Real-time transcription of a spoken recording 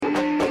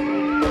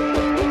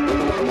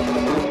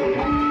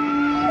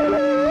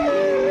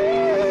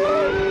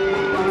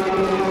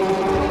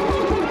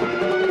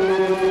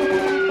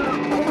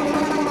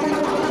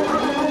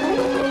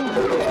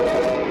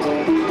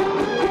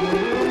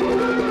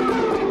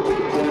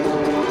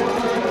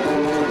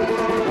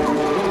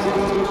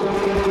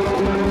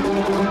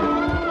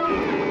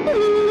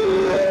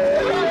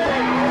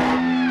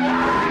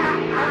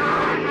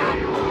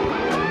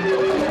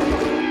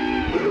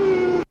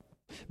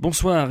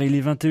Bonsoir, il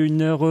est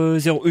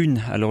 21h01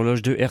 à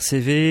l'horloge de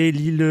RCV,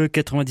 Lille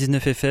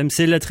 99 FM,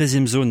 c'est la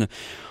 13e zone.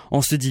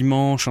 En ce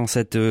dimanche, en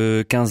cette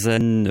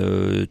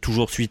quinzaine,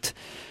 toujours suite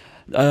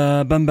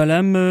à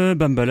Bambalam,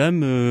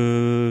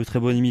 très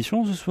bonne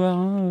émission ce soir.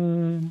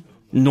 Hein,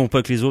 Non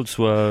pas que les autres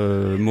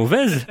soient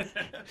mauvaises,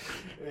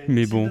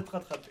 mais bon.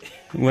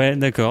 Ouais,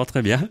 d'accord,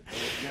 très bien.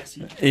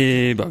 Merci.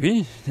 Et bah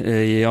oui,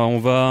 et on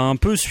va un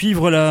peu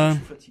suivre la...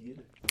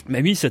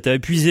 Mais oui, ça t'a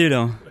épuisé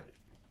là.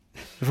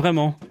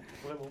 Vraiment.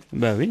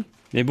 Bah oui.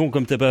 Mais bon,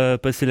 comme t'as pas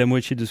passé la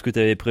moitié de ce que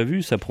t'avais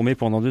prévu, ça promet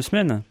pendant 2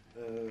 semaines.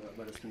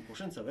 La semaine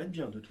prochaine, ça va être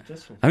bien, de toute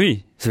façon. Ah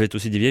oui, ça va être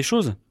aussi des vieilles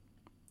choses.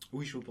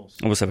 Oui, je pense.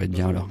 Oh bah ça va être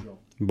bien alors.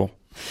 Bon,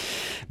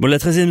 la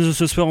 13e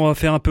ce soir, on va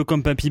faire un peu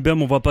comme Papy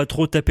Bam, on va pas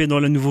trop taper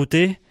dans la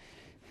nouveauté.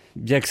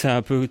 Bien que ça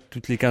un peu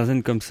toutes les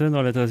quinzaines comme ça,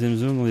 dans la 13e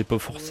zone, on n'est pas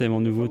forcément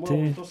nouveauté.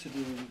 Moi, en même temps, c'est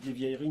des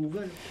vieilleries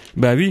nouvelles.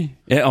 Bah oui.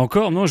 Et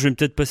encore, non, je vais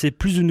peut-être passer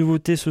plus de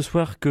nouveautés ce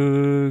soir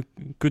que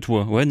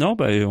toi. Ouais, non,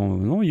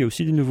 non, il y a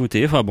aussi des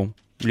nouveautés. Enfin bon,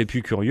 les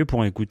plus curieux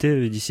pourront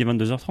écouter d'ici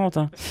 22h30.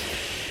 Hein.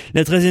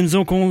 La 13e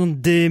zone qu'on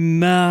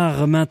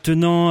démarre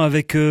maintenant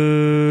avec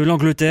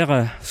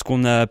l'Angleterre, ce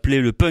qu'on a appelé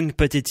le punk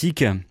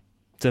pathétique.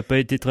 Ça n'a pas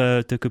été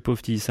très pauvre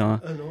ça.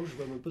 Hein. Ah non, je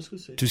vois même pas ce que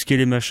c'est. Tout ce qui est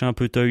les machins un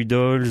peu Toy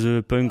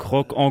Dolls, punk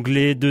rock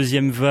anglais,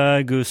 deuxième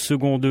vague,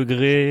 second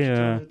degré.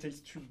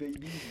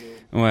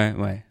 Ouais.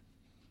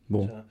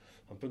 Bon.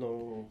 Un peu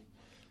dans...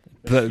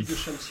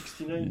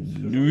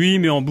 Oui,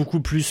 mais en beaucoup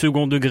plus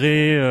second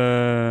degré,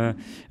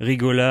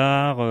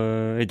 rigolard.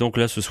 Et donc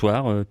là, ce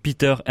soir,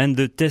 Peter and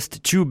the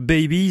Test Tube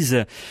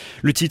Babies,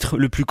 le titre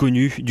le plus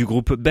connu du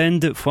groupe Band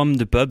from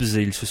the Pubs.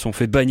 Ils se sont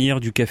fait bannir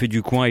du café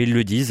du coin et ils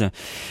le disent.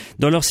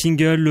 Dans leur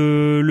single,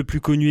 le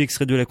plus connu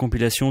extrait de la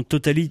compilation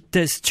Totally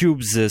Test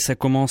Tubes. Ça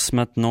commence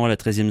maintenant à la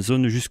 13e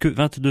zone jusque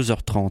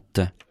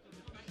 22h30.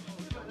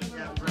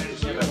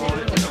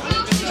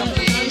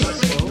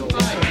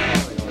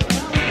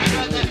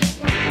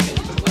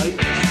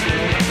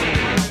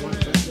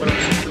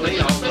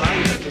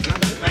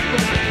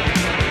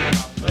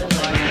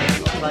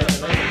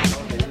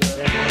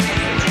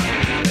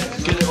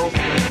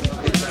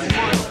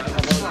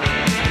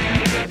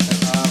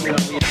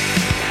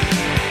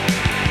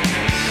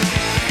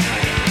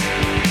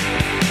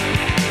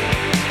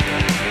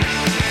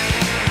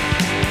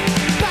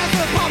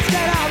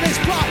 Get out of this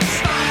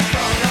box!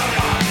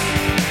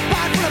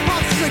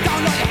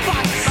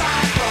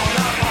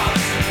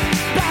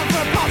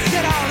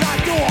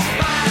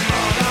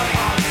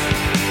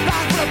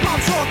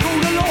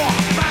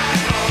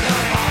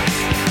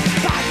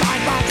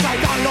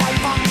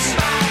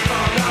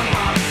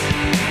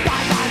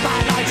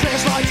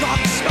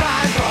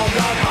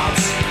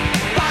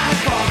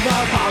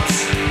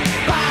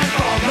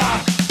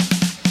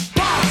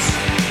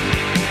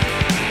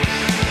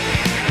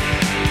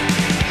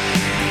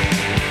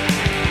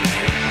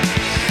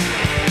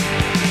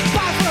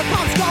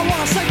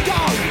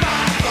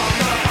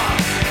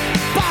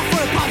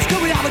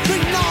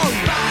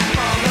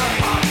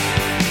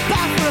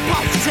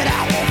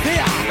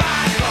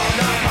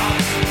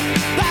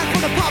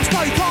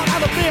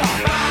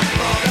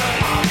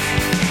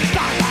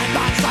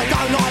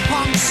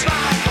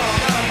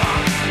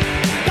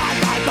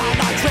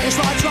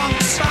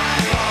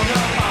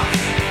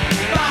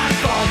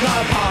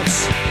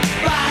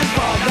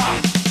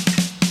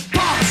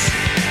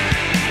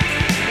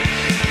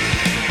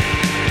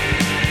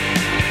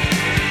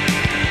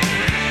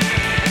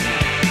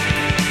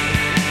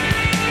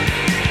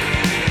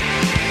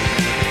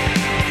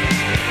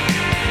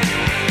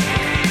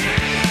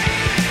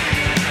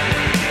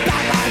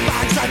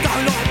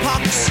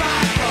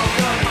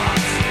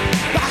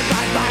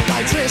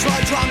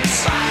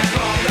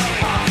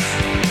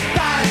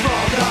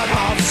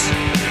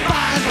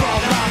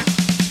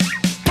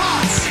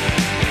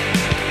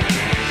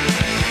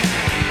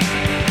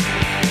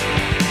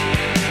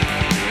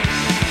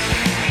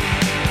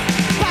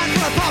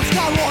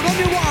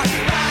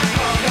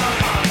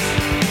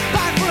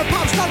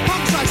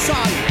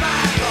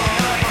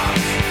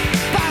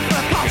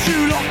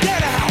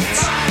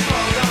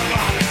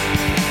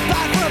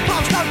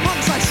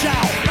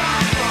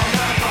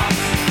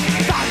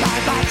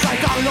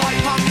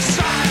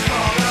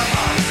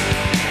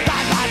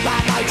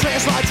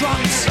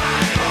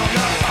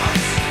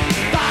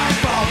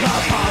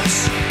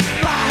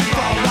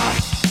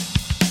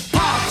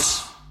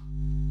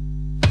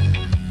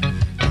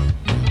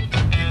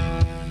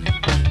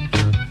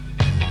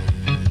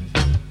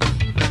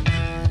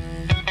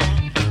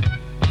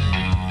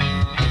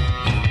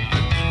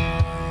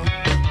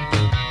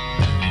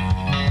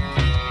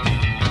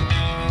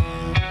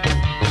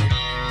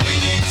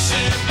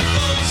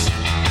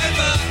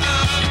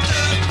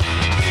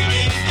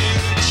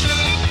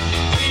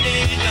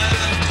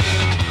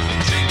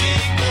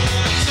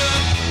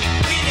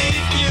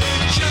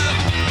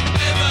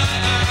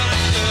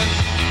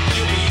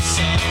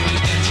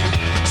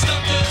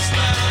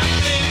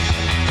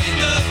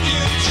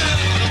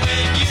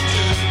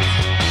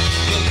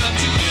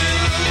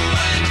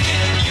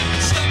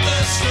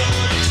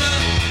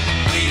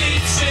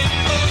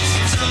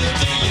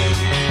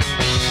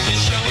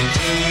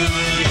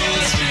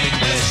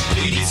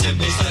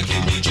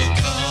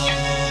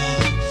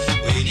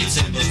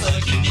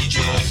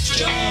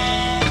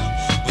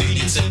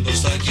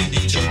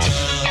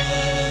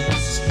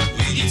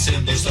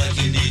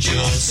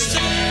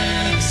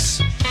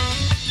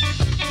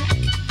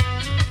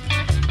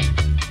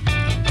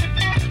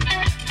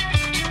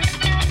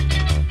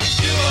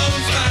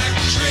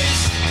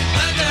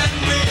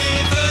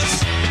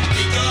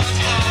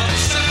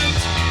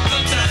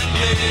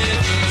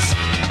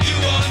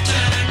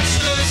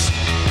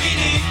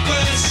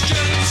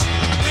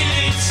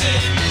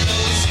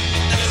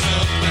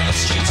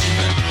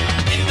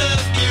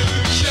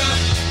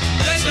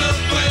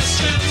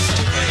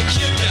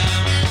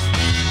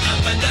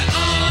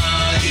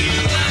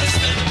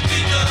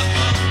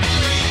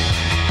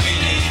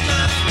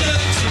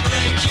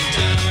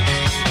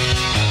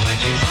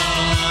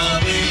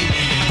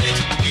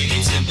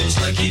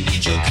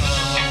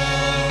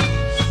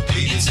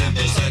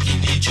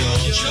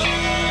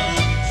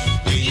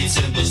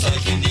 symbols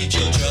like you need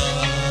your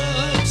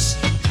drugs.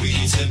 We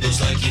need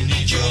symbols like you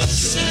need your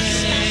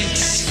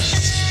sex.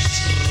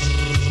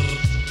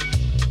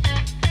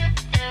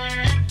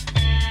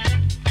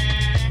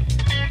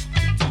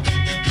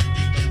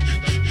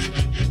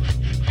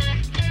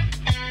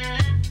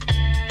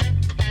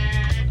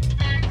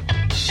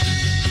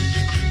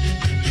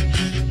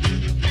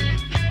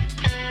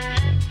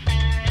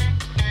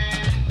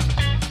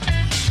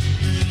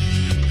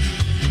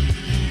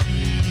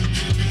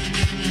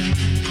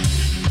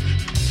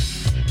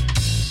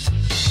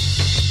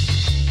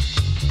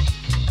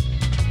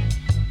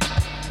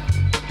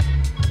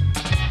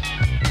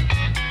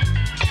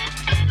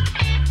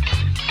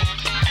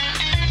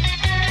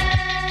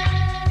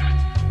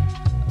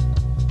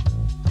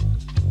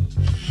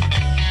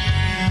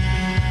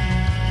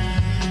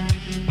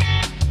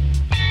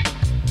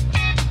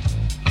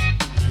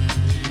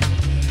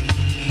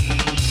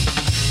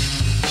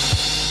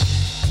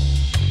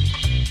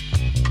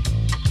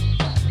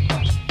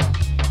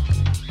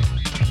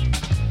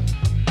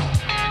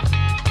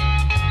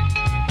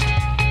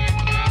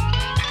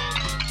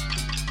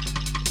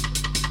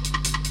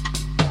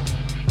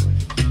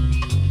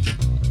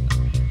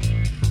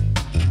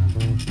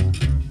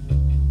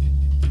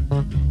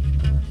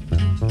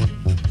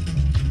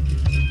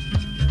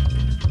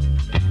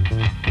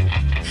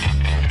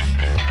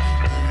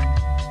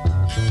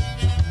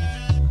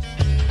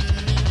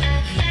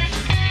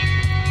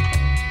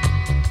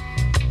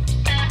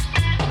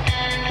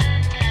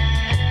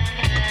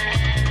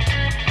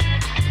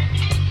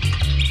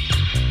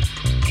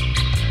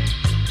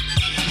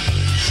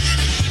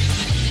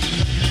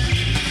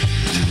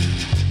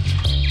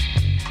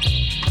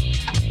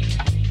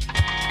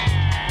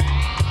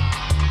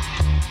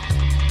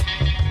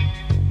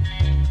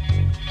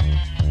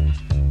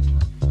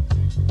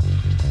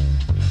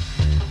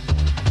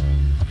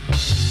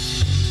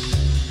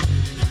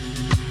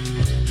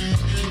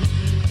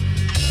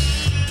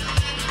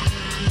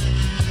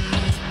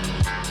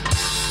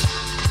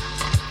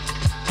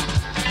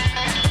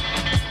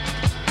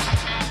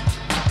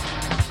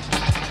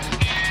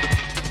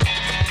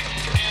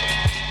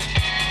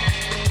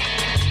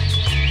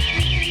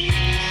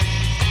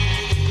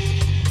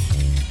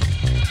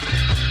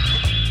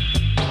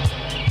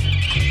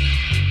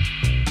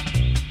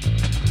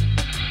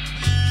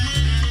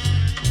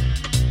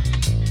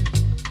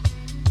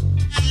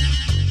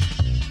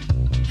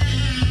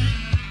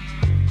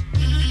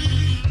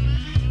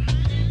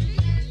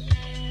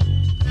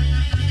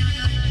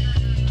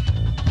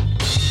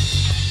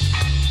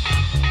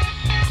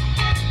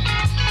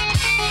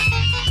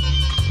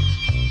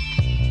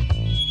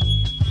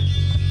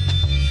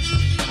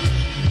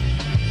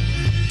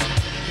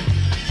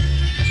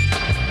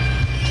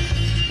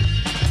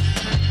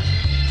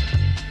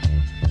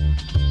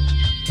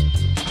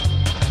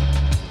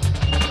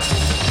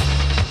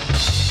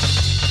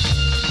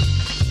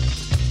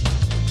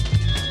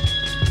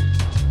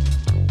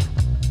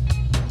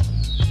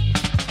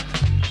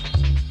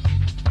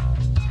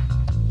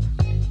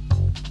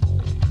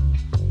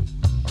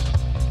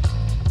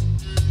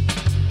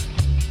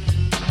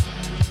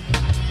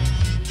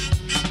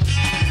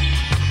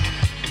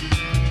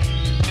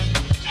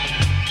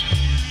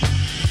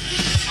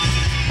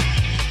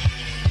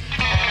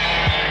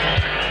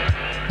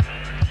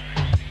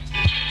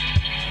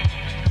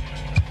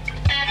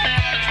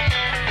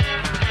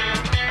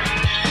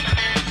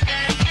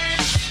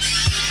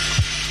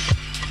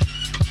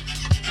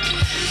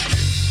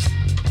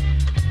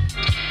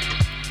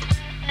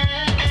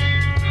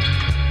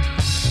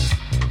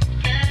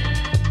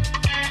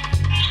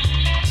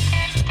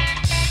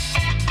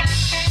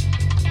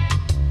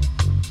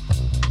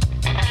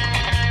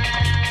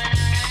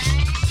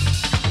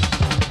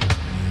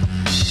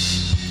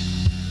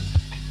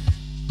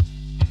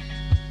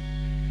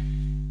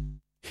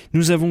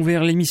 Nous avons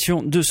ouvert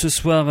l'émission de ce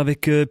soir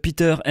avec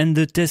Peter and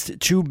the Test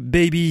Tube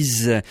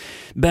Babies,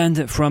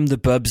 band from the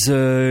pubs.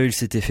 Ils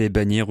s'étaient fait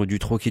bannir du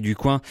troc et du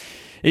coin.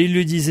 Et ils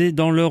le disaient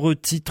dans leur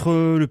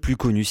titre le plus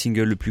connu,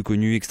 single le plus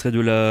connu, extrait de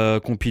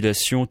la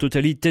compilation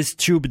Totally Test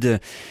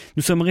Tubed.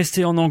 Nous sommes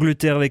restés en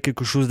Angleterre avec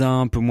quelque chose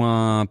d'un peu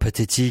moins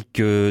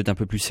pathétique, d'un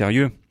peu plus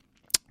sérieux.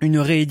 Une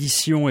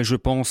réédition, et je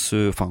pense,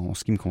 en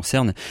ce qui me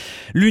concerne,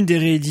 l'une des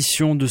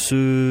rééditions de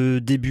ce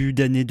début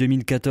d'année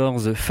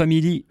 2014,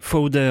 Family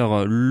Fodder,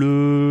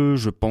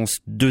 je pense,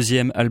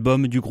 deuxième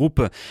album du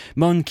groupe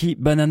Monkey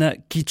Banana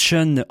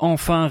Kitchen,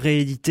 enfin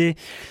réédité,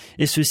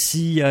 et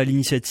ceci à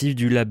l'initiative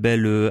du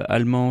label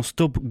allemand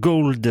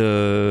Staubgold.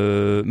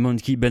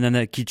 Monkey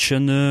Banana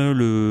Kitchen,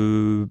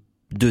 le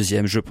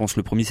deuxième, je pense.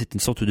 Le premier, c'était une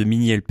sorte de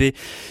mini LP,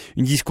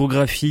 une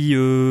discographie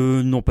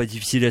non pas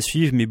difficile à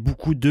suivre, mais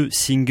beaucoup de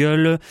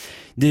singles,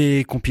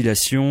 des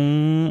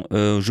compilations.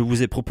 Je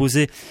vous ai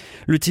proposé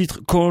le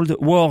titre Cold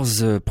Wars,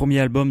 premier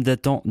album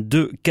datant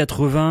de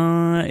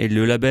 80, et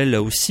le label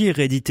a aussi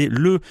réédité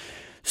le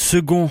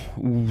second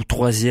ou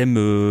troisième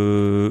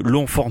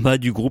long format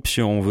du groupe,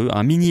 si on veut,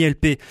 un mini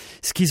LP,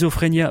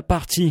 Schizophrenia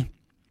Party.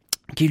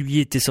 qui lui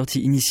était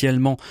sorti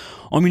initialement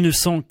en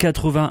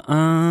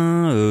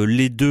 1981.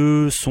 Les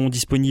deux sont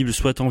disponibles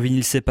soit en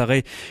vinyle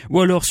séparé ou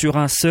alors sur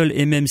un seul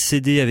et même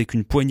CD avec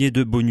une poignée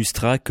de bonus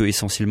tracks,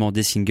 essentiellement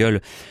des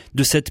singles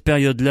de cette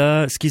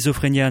période-là.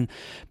 Schizophrenia,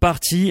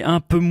 partie un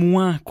peu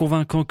moins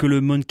convaincant que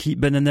le Monkey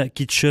Banana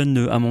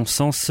Kitchen à mon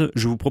sens.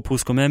 Je vous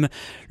propose quand même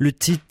le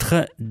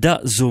titre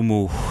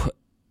Dazomo.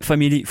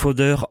 Family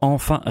Fodder,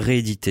 enfin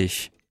réédité.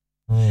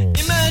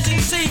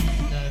 Emergency.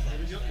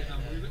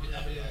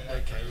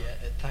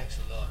 Thanks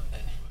a lot.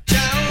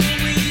 Shall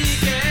we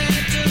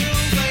get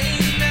away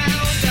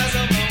now,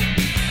 Dazomo?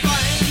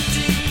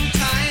 Finding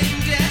time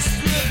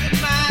desperate,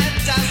 my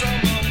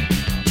Dazomo.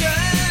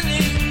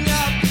 Turning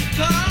up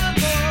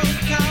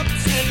cardboard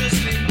cups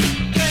endlessly,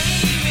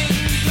 claiming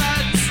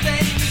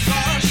blood-stained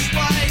posh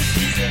wife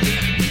easily.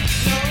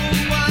 No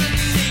one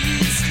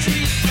needs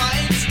street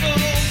fights for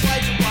white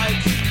and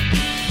white.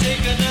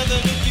 Take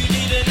another look, you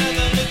need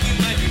another look, you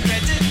might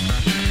regret it.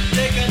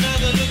 Take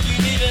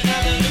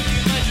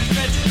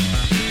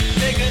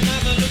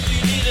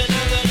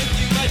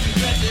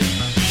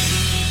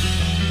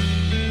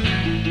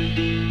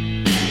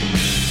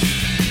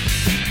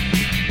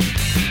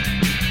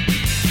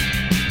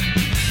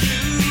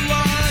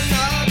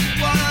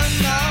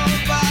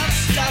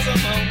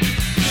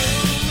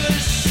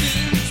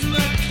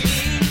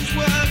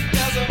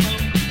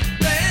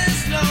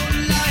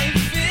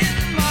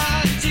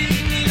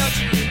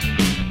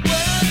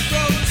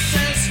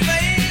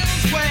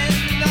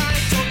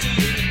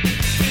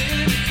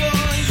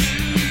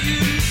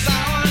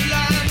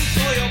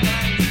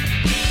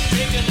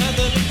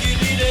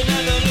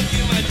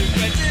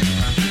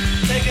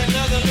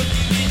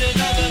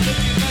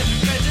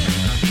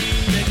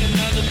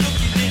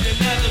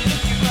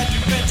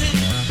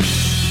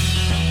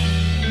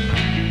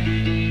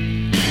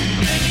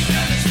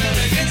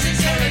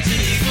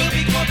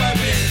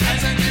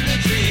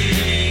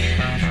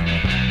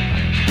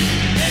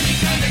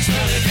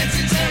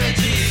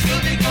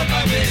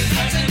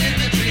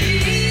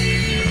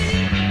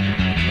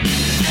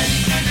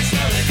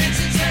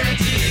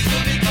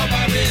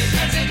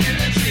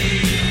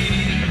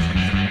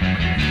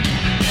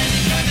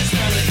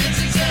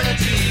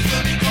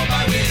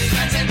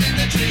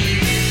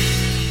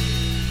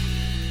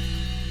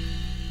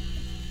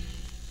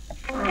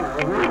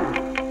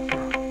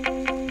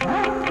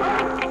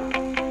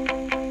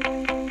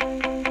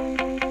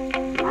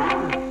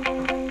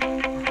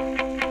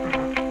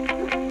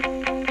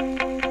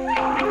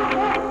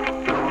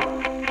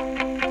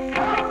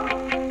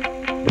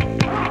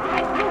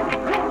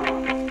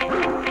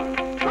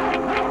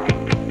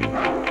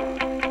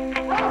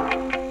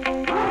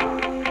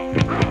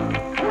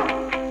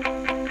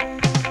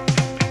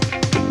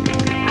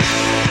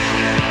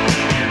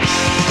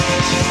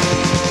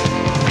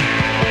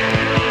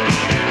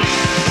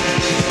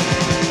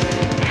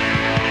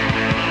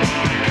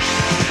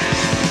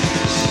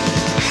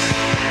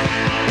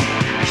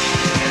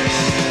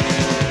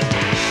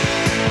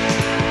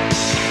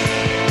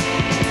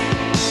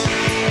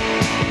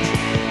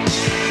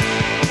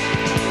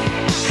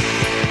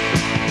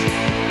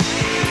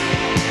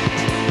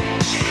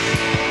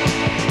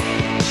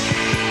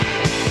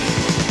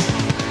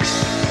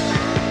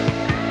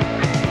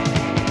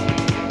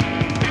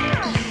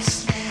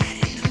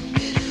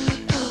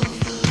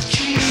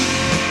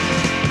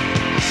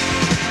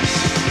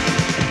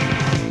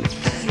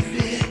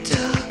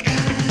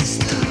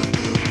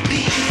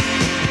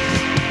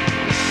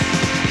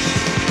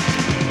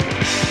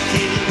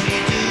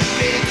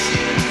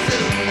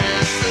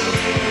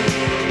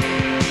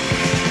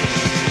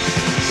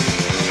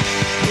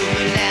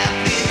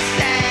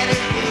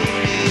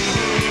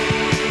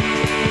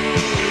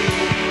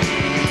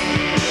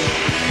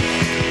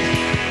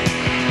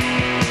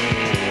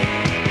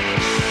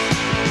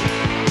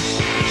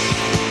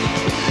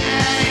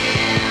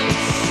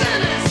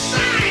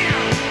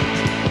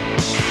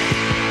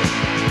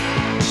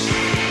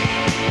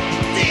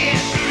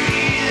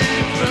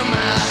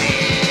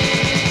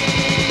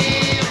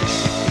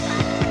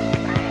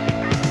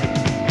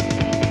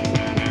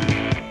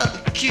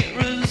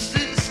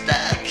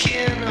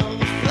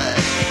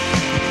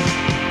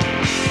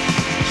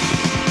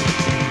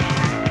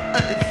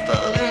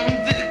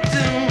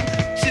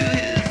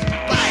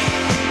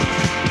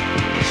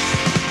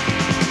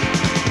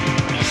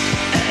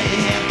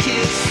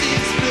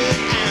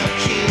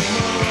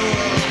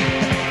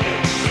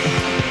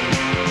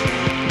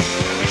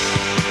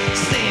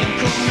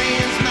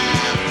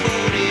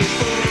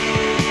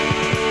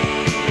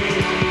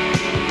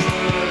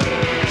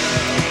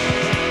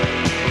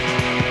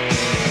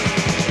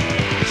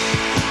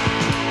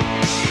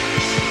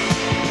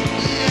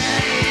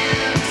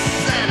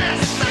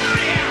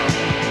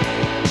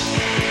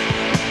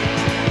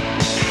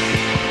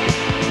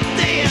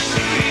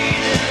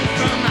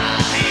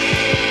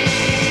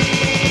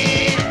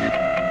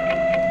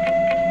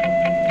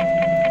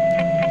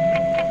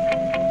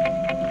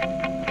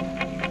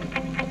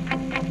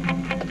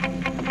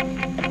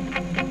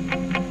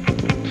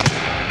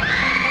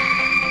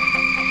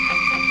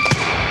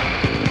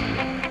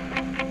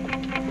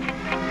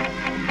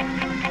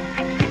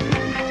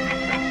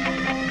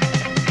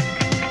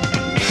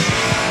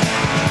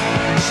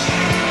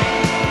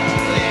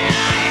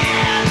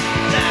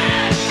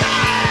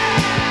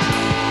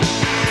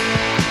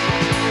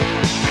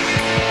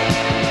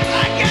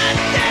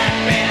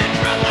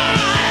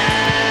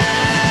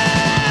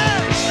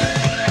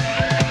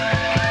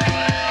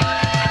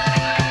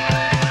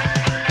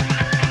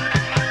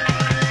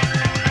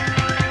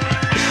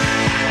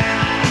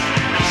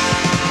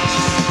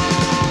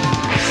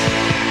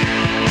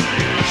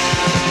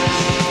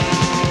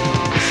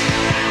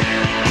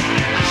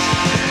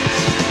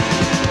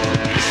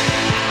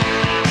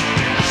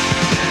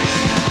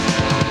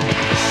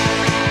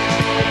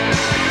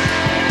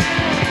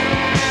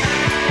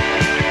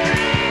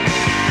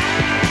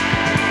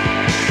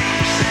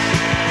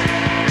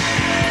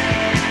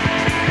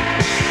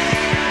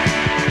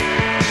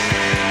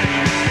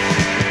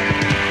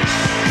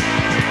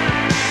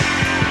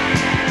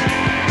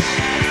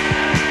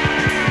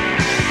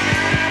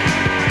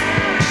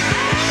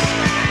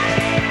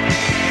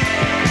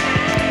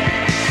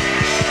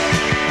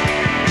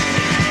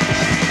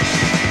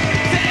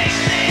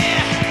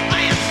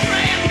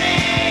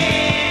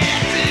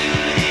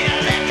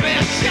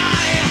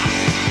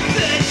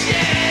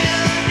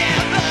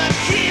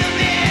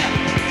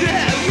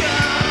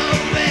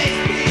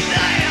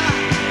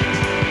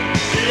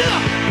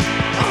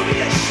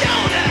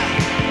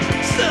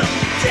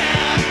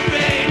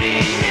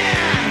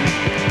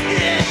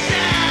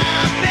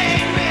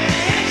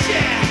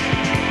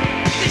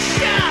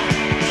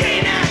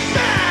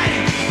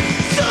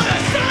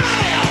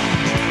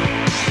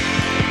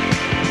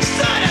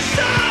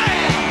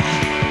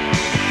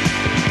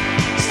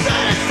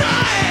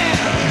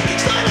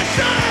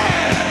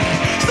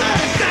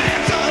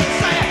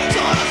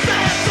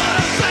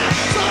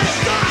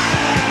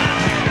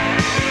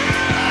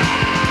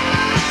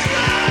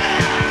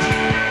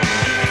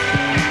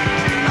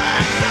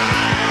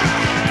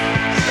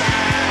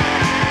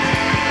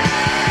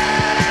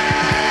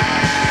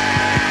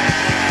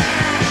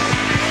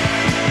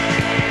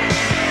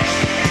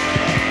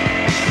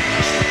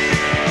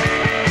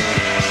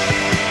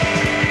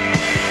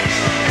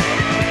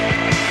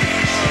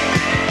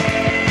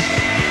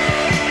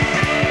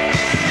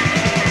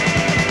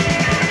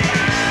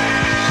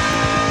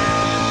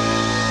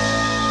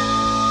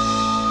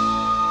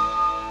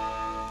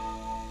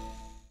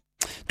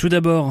Tout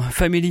d'abord,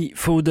 Family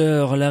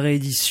Fodder, la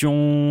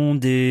réédition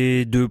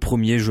des 2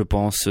 premiers, je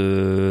pense,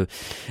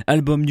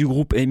 albums du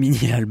groupe et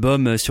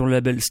mini-albums sur le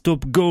label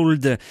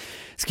Staubgold.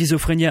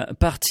 Schizophrenia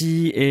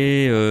Party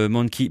et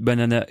Monkey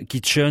Banana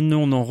Kitchen.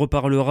 On en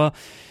reparlera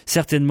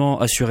certainement,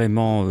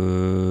 assurément,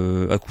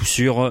 à coup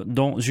sûr,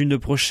 dans une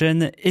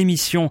prochaine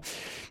émission.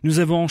 Nous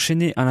avons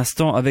enchaîné à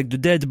l'instant avec The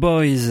Dead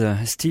Boys,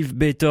 Steve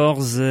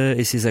Bators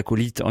et ses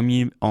acolytes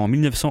en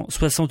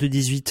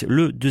 1978,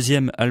 le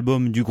 2e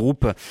album du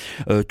groupe,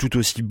 tout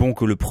aussi bon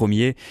que le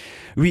premier.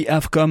 We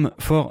Have Come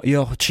For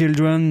Your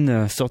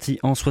Children, sorti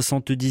en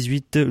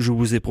 78, je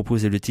vous ai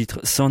proposé le titre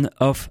Son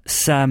of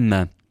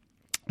Sam.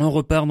 On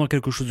repart dans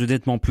quelque chose de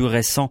nettement plus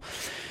récent.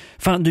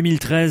 Fin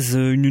 2013,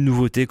 une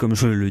nouveauté, comme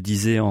je le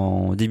disais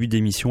en début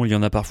d'émission, il y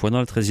en a parfois dans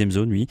la 13e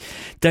zone, oui.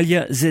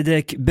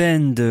 ZEDEK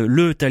Band,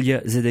 le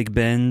ZEDEK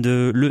Band,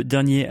 le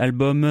dernier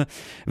album.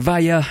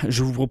 Vaya,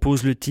 je vous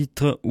propose le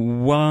titre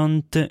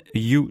Want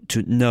You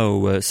To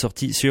Know,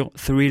 sorti sur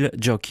Thrill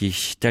Jockey.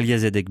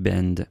 ZEDEK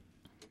Band.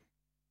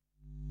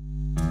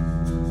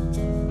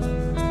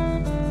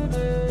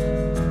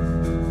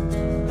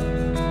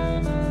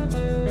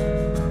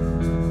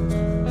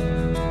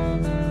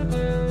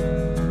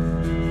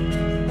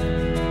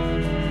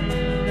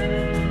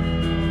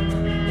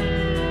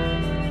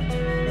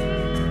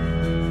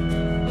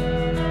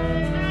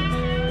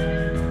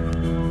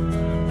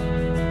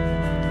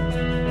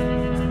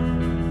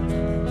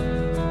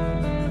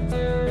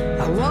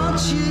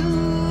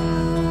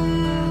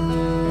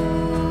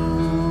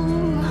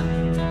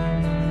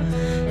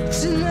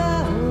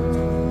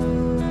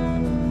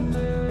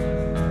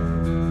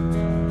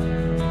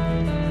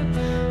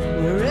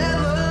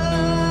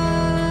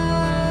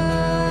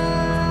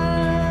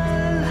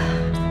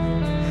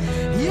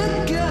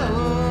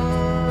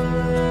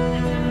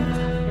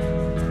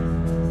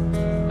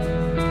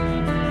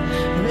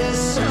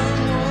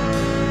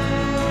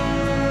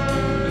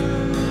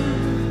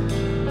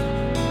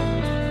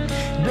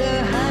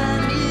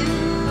 Behind you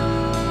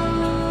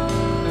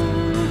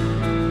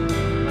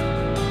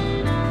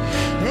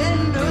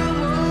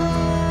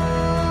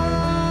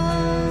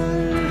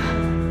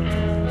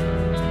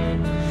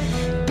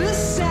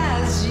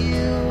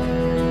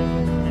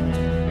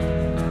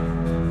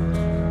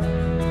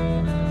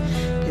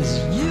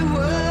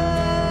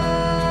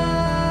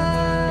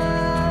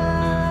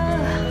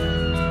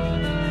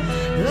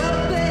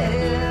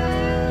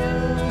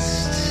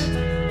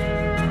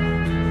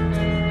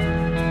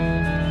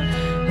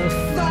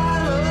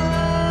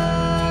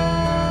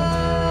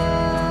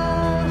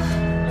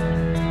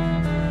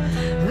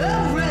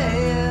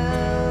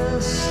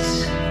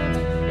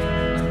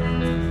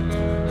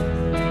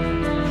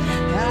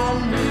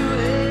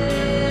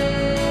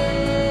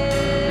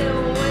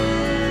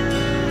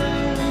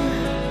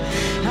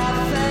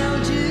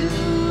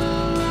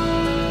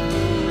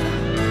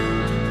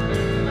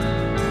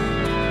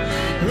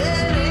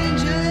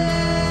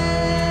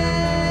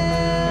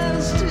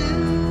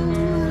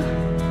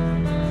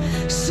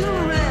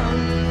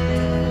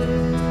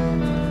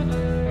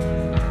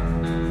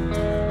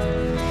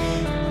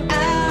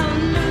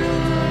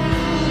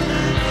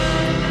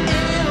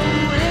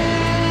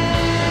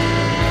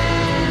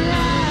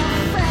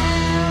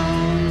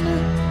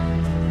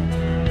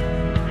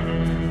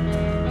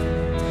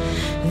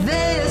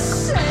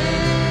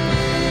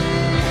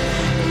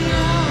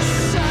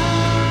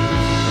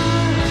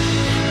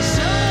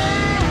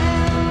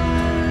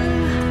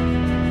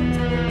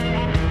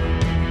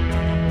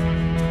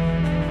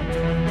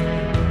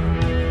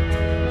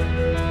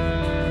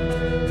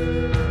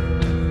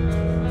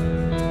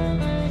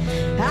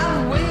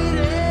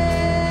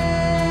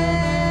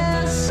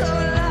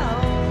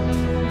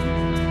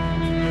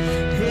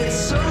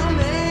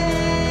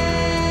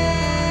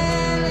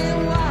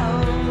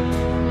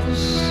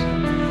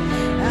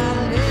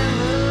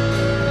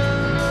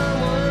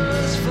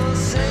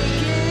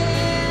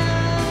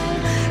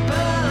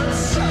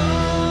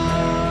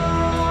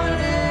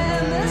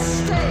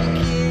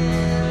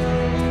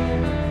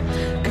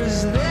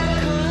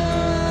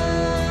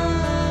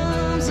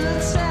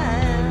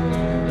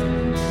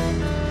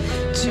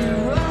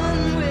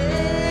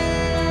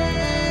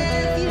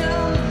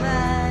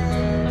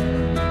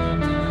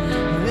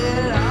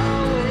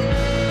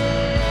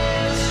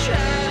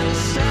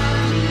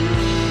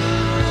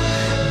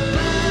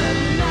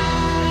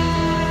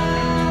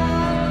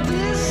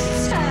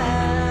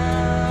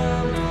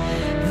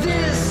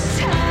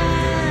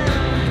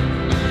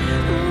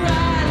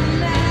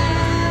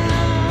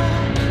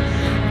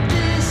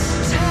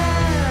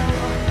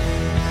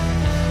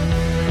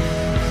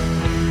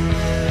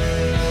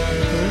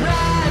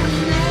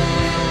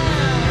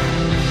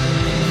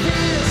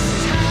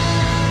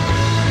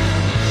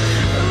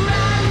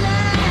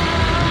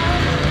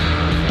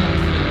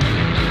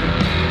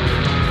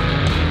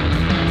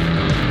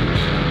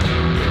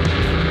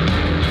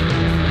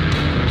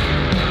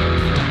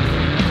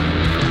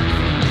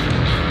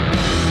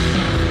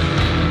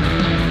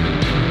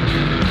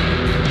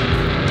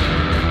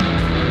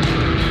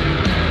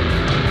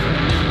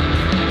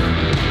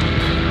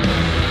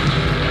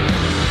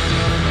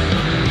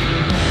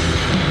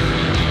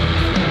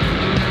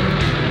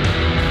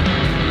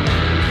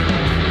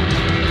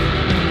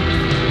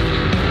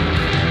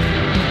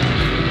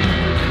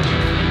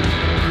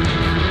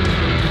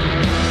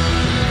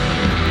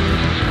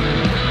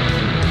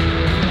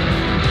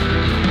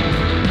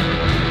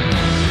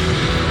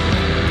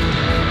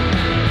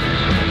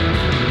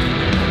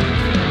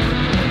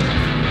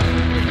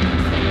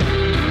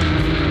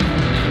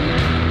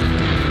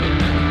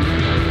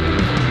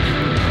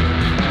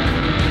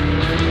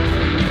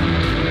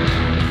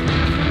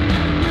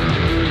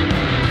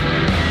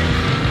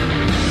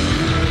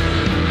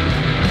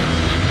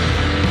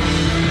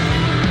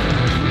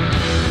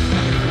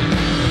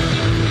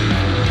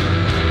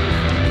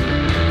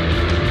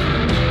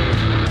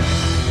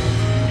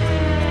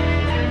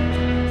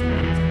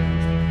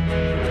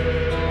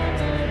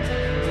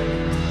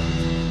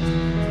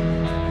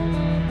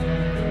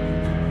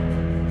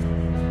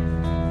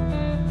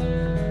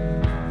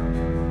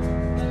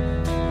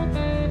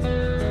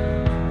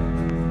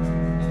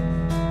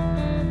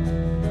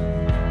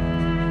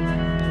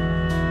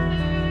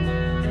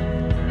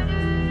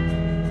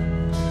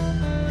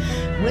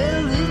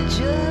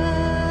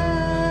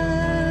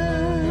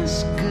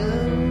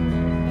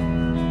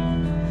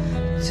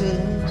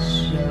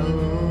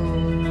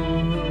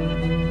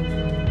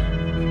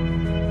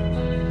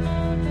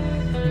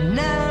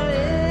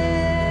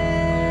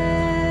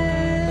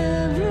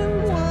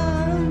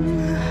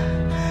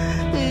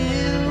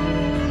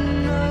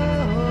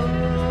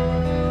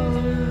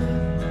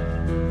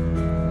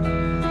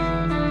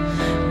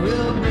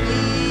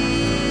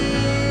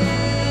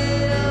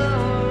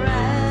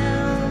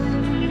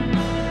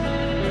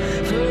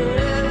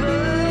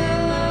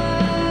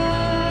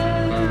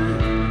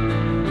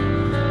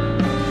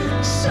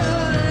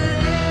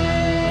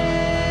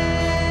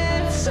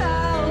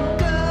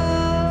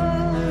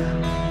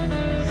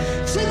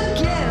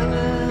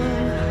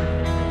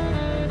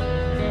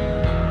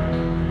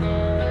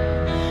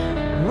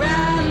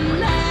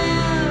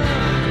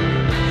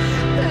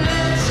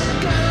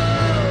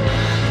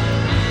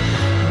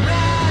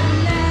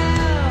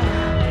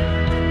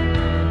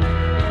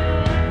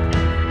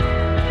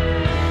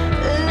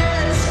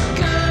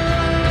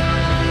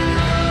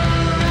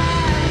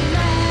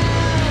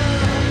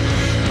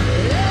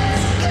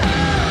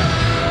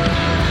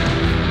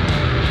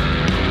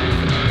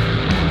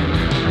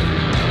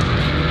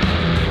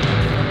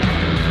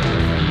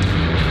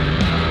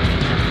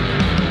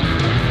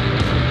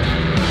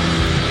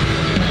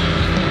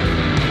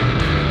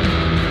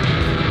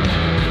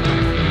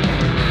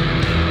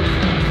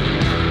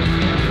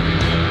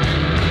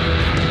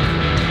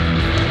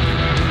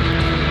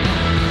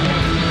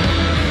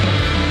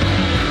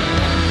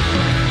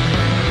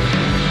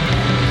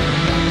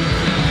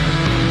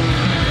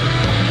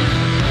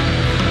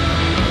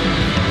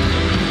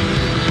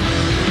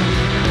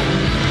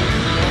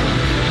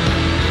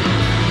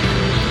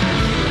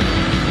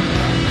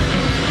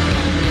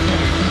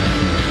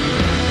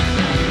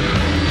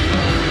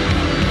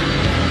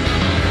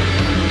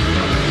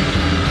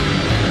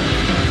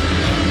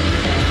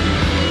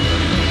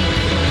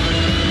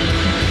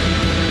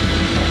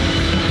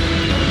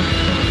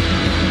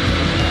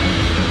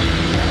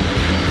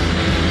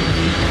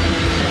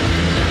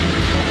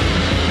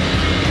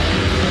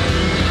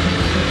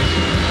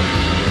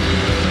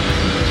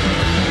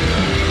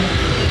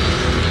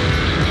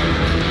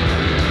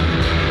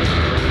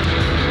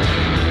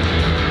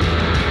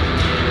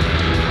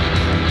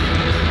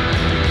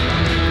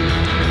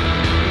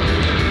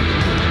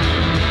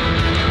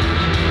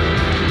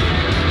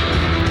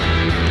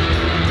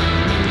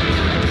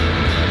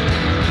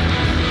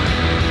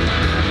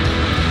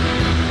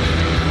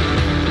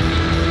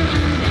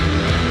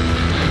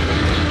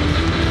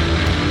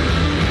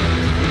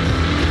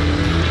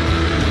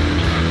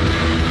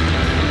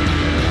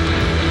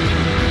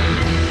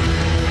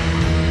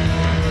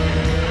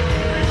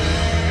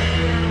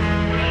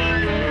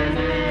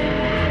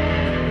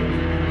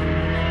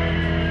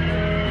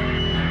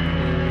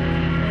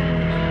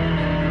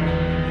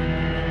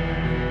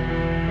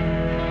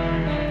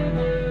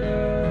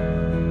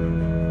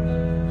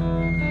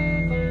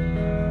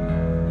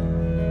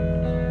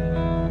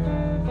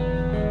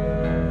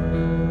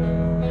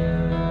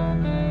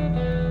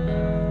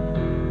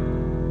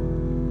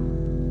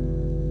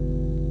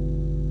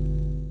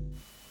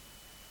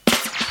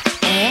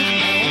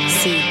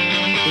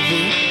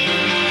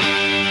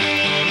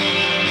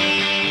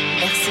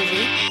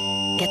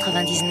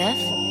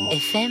 99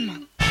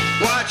 FM.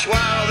 Watch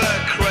while the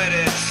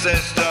credit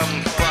system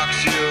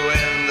fucks you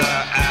in the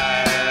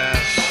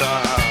ass.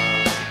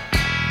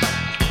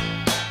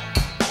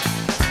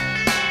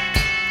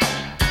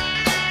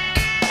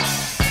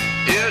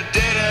 You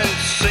didn't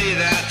see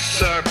that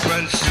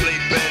serpent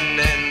sleeping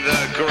in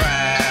the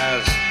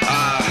grass.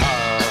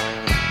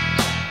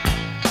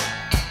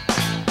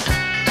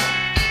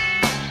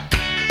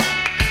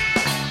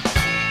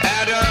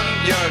 Adam,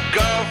 your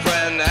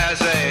girlfriend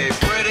has a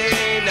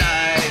pretty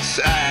nice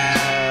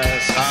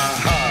ass.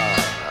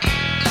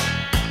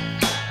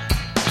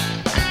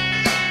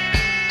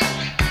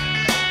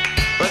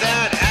 But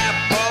that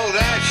apple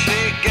that she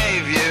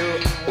gave you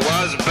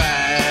was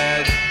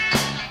bad.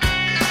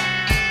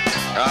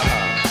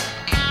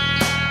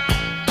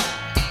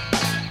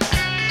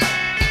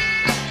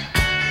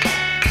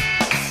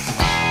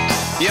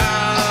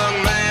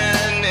 Young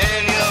man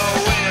in your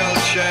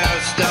wheelchair,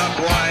 stop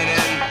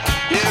whining.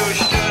 You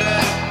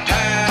shouldn't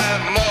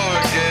have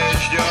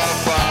mortgaged your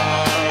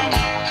farm.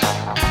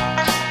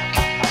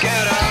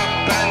 Get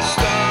up and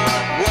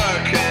start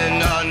working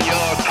on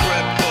your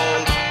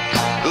crippled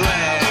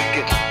leg.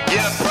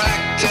 You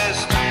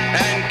practiced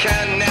and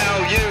can now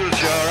use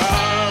your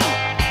arm.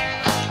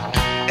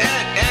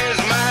 It is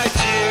my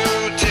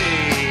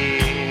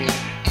duty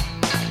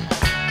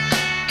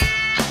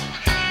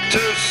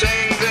to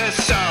sing this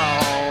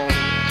song.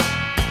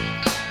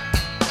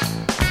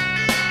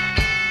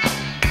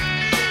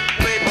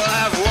 People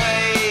have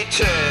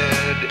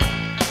waited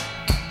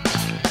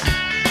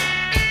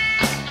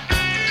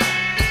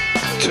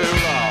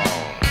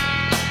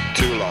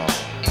too long.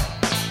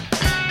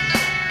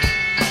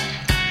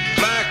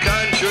 My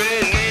country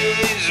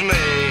needs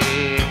me.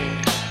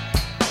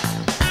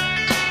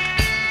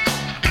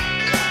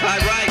 My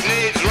right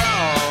needs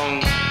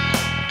wrong.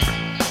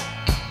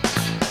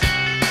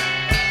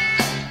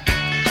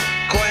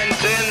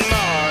 Quentin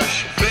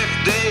Marsh,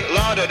 50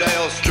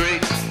 Lauderdale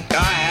Street.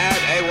 I had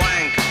a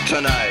wank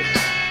tonight.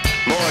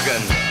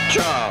 Morgan,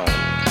 Charles.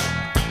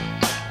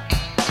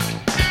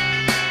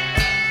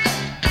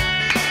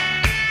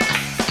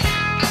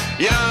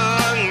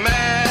 Young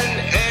man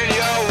in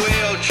your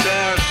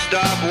wheelchair,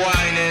 stop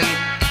whining.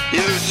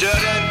 You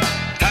shouldn't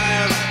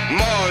have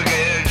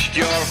mortgaged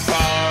your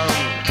farm.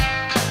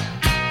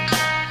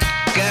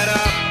 Get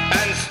up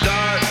and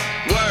start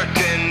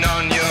working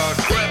on your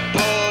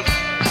crippled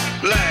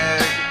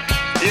leg.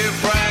 You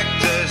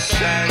practice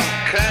and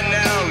can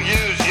now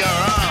use your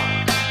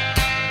arm.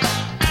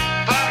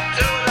 Back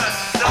to the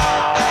sun.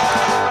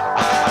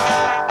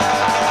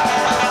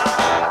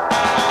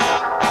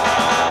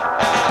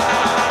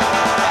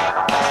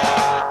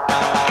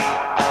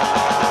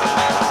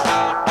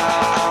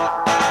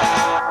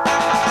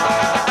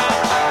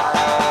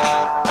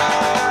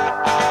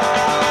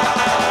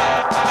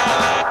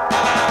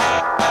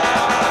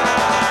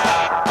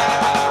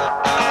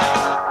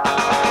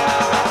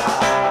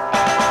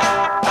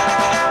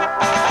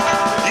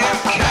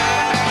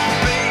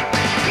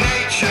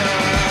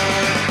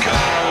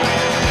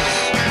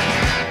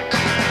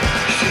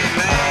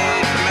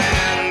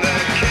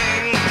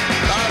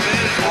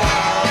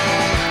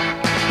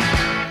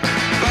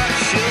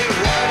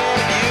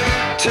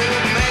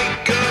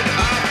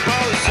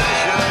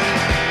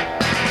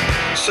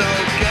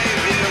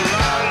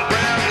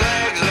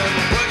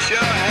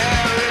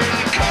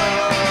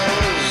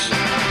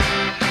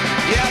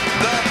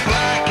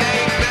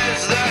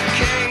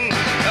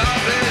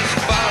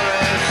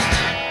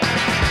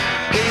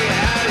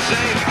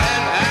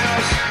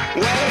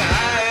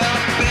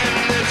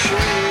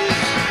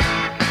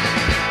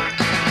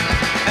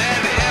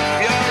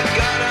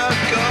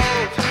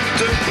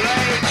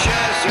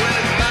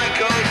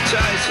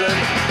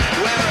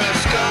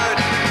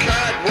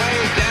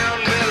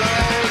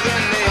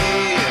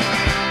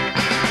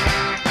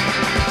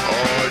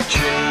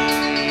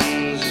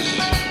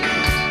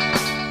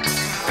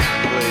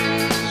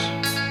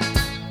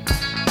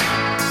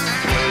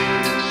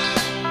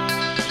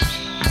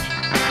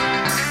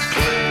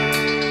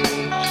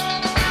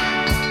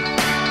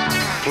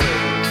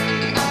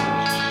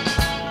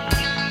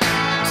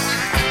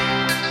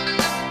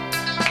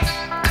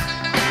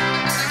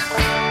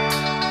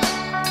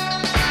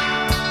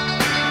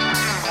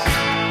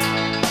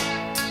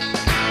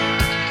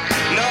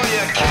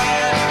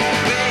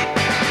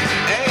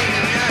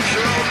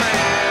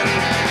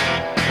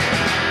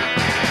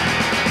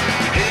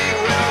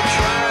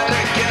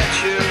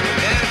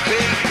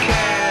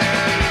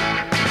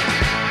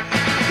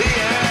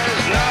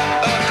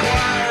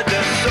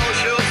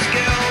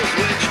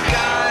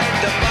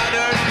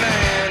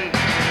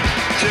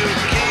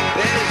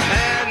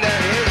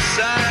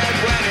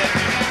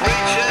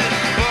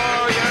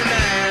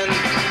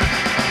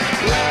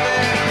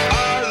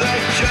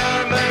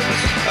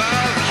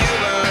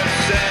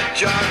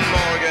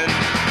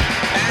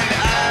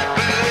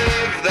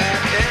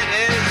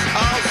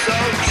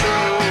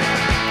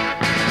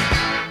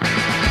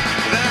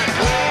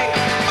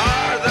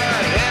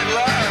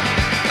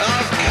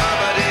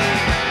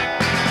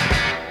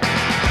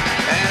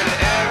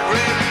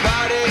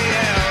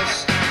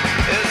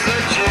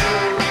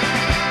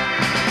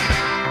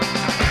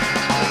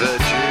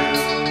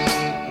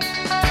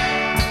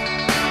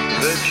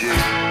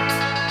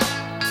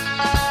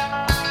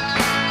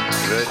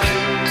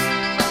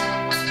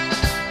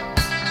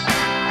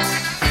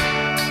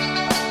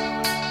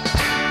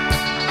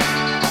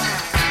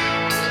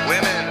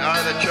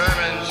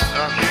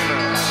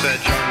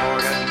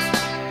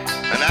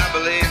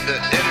 And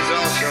it is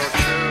also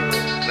true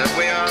that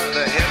we are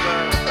the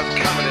Hitler of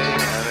comedy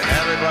and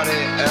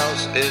everybody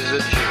else is a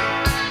Jew.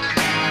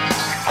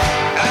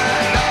 I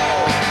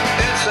know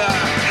it's a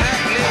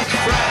hackneyed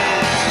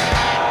phrase,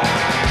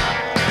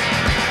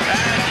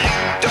 and you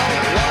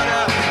don't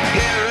wanna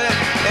hear it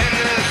in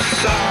this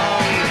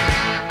song.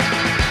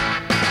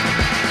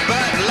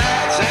 But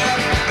lads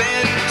have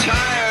been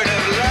tired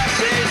of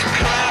Lassie's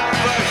crap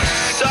for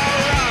so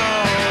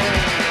long.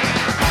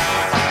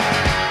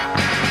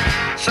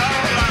 So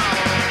long,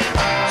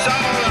 so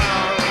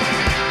long.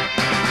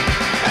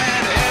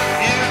 And if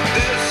you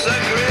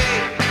disagree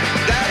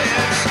that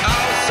it's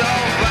also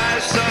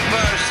vice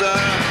versa,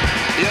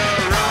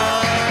 you're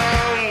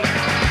wrong.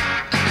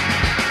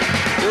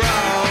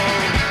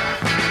 Wrong.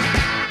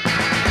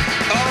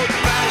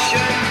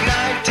 Old-fashioned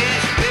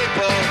 90s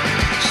people,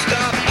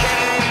 stop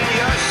killing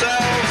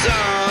yourselves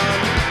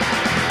on.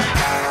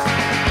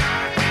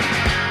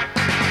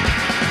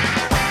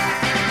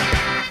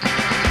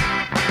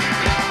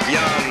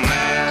 Young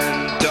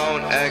man,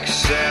 don't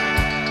accept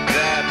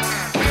that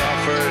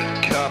proffered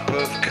cup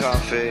of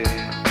coffee.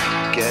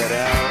 Get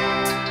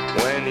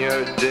out when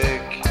your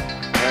dick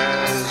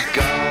has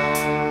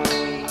gone.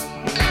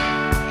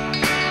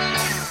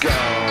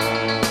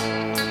 Gone.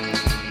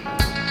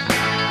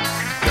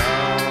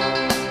 Gone.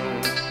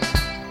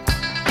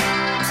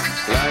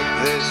 Like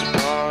this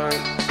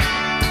part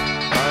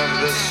of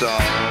the song.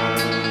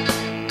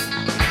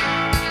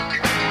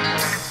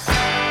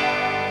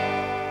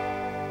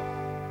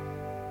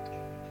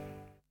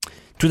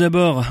 Tout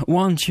d'abord,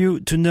 Want You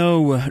to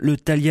Know, le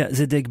Thalia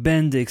ZEDEK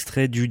Band,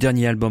 extrait du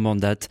dernier album en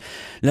date,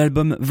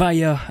 l'album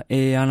Vaya.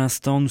 Et à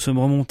l'instant, nous sommes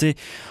remontés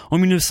en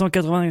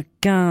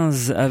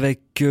 1995 avec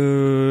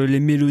les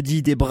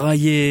mélodies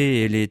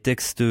débraillées et les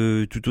textes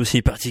tout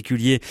aussi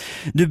particuliers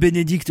de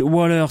Benedict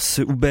Wallers,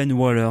 ou Ben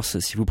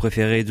Wallers si vous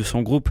préférez, de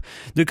son groupe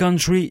The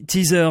Country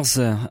Teasers.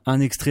 Un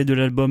extrait de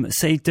l'album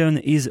Satan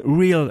is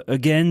Real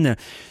Again,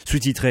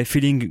 sous-titré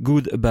Feeling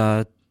Good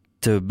About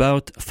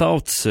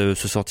Thoughts, se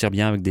sortir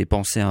bien avec des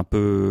pensées un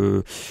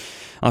peu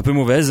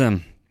mauvaises.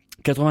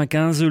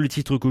 95, le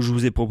titre que je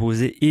vous ai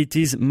proposé, It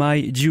Is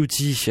My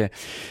Duty.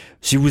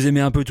 Si vous aimez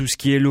un peu tout ce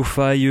qui est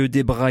lo-fi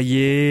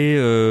débraillé,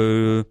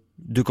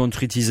 de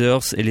Country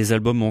Teasers et les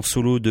albums en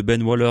solo de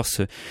Ben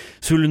Wallers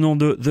sous le nom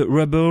de The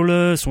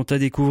Rebel sont à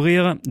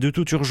découvrir de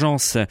toute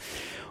urgence.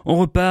 On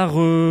repart,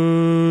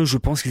 je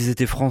pense qu'ils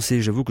étaient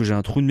français, j'avoue que j'ai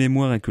un trou de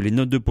mémoire et que les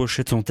notes de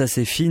pochette sont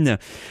assez fines,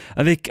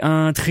 avec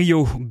un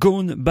trio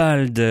Gone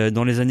Bald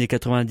dans les années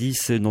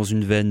 90 dans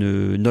une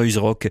veine noise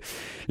rock.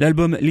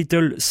 L'album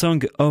Little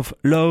Song of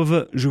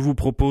Love, je vous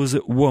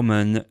propose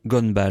Woman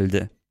Gone Bald.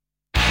 Gone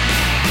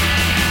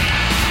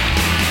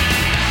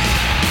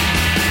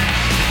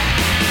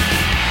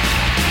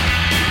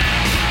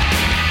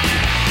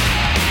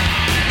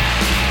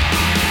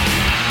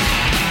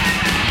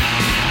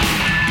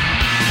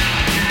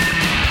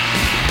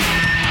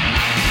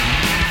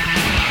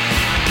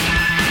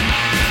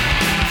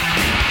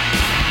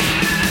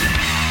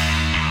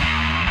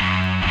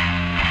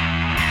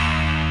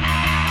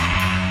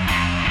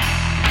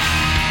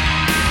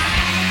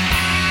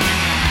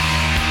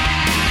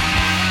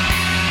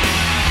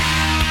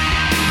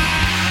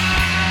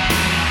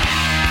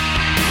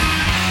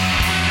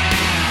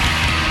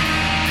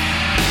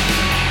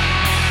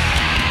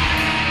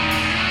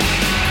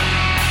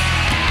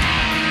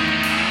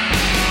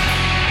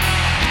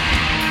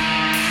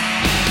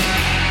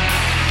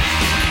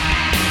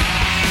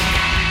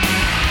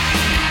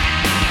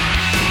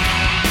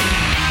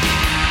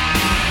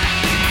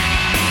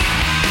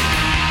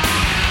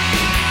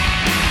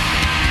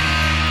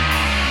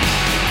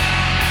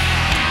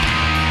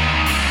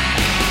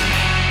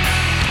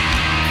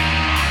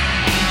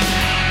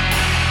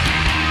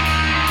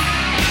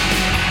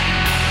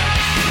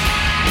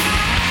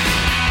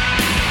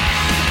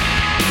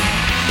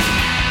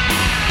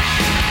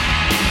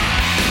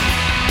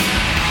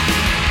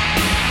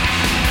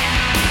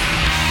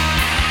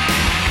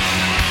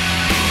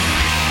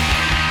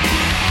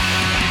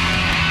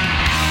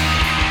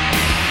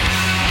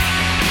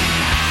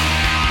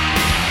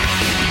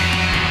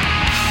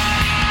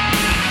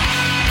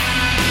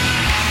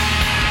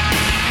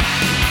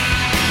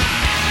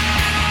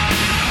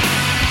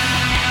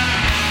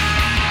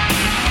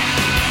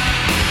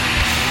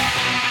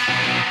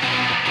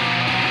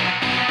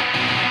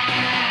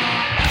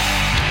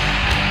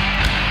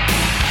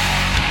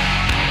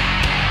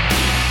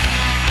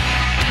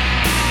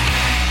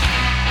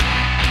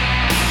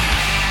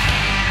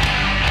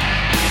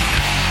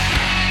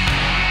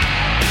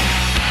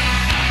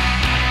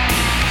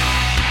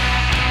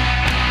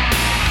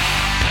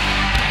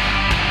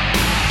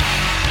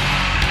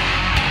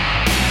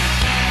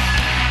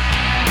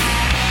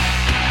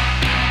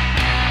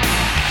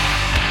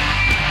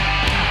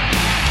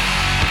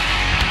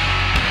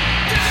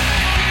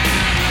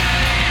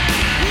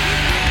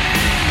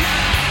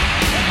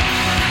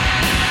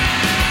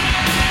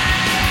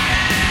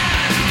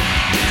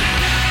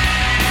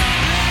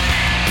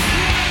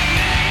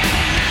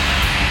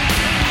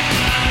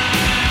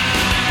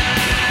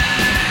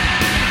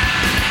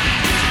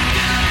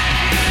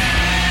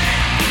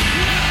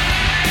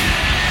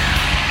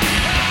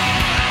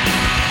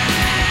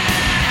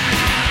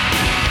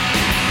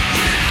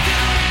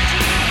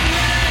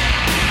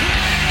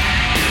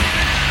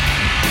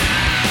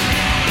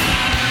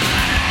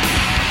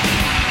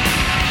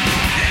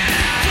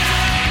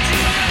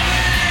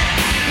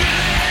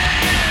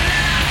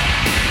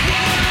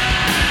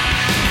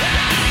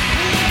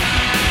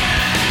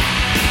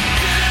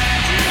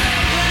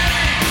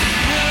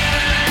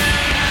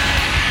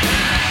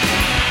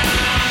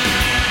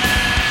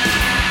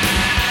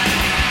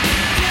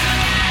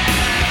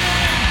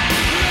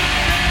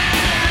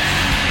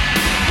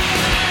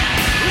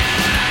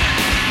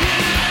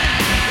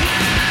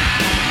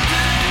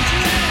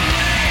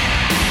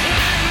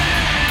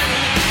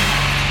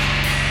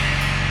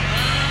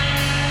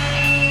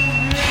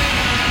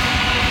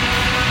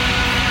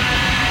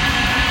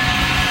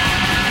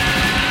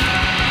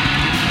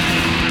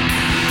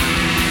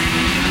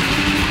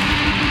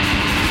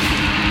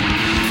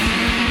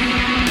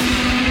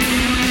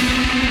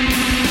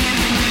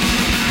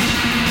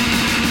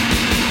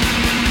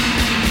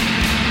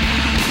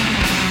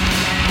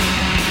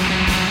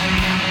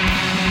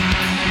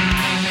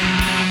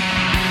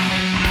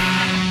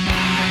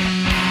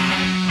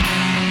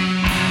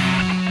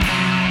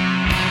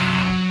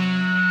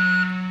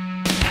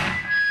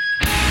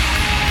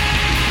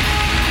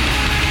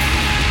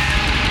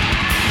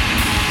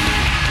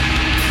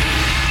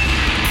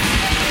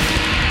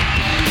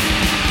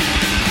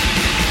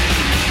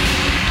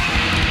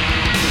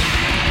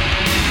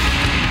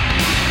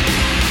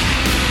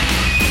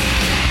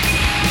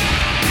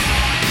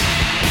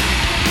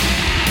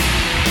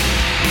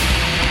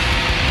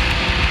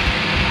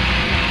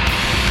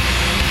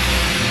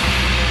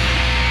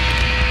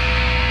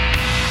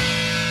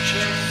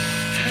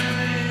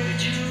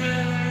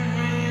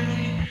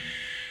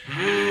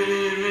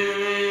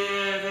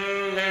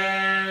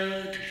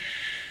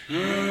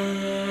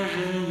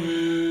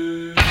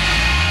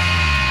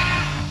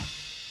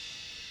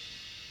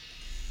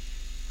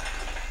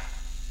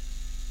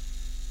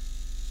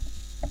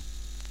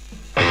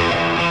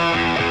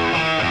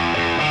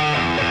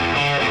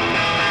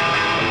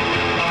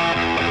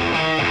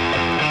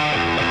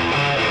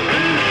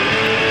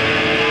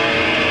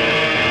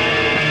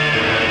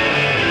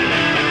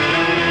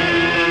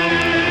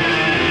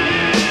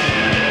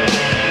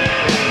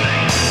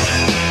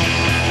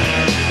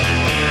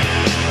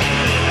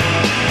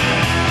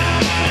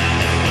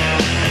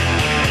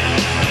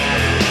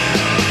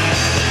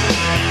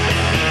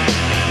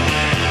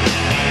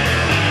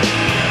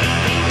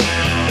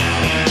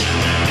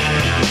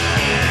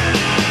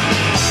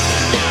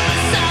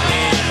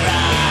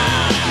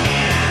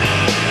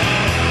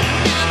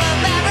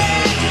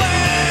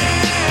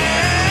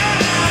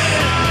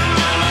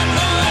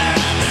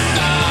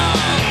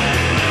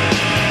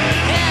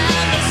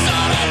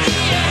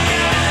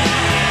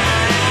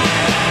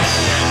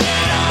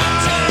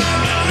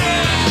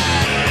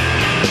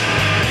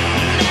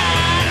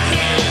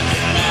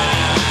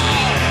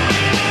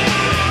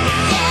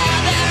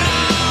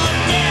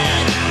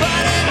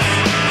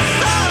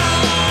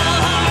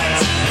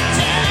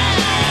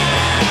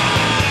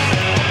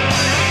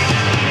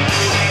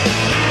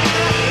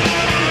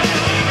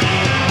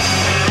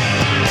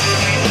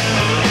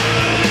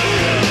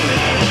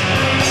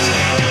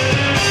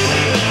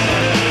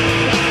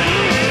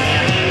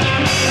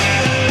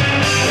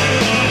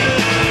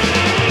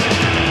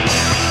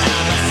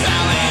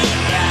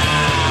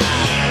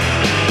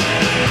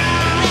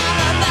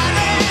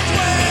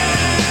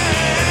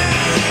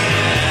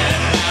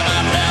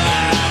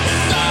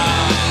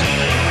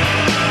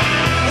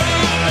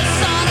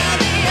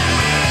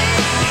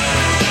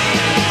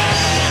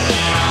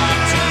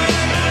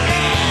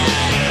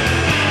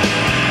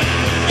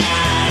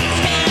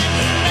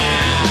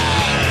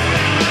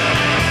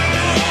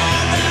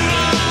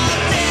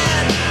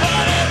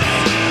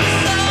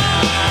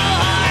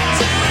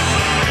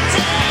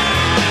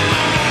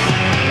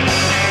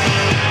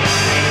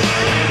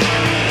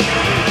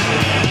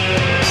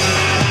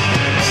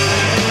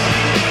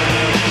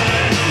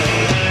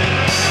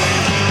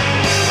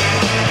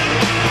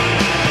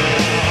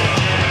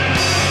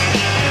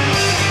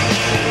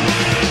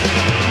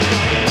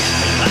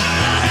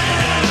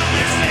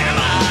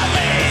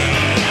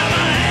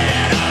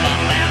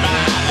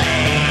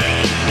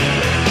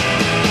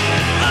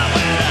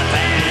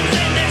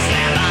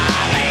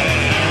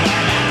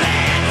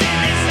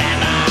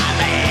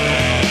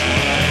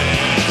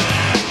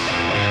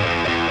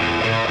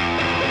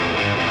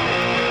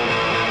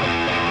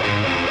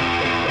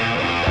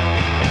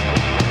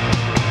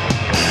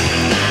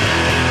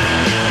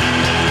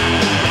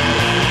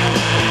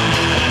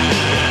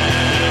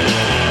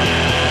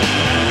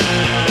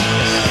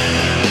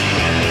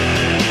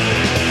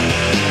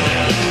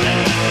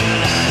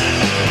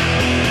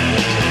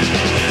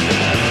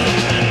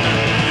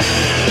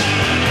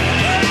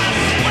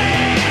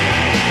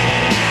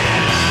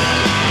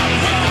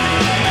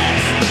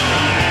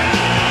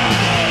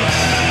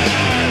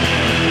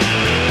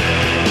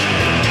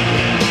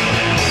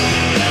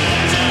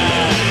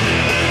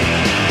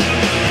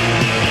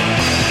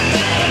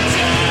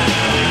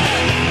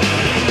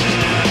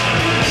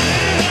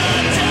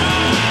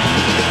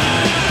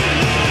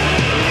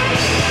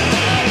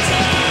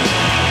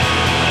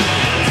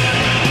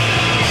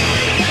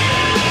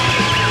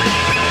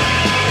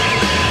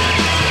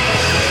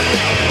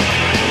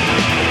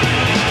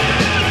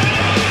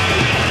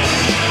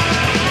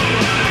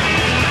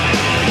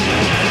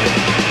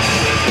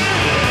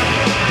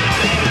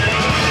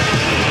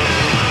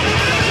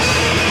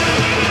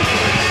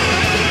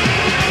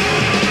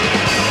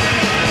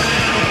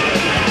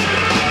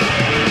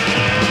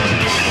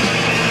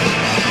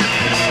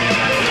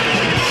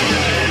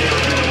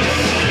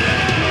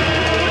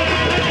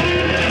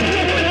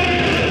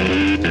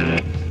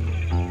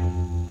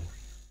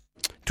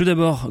Tout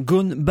d'abord,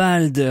 Gone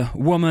Bald,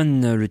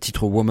 Woman, le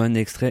titre Woman,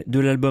 extrait de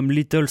l'album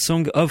Little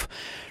Song of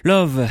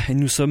Love. Et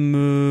nous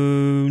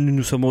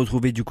nous sommes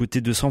retrouvés du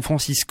côté de San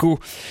Francisco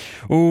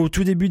au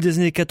tout début des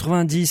années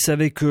 90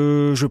 avec,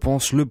 je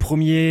pense, le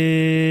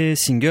premier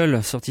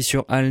single sorti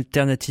sur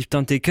Alternative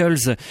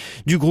Tentacles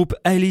du groupe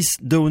Alice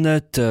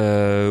Donut.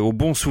 Au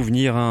bon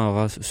souvenir, on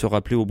va se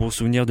rappeler au bon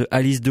souvenir de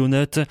Alice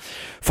Donut,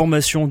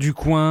 formation du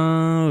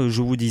coin.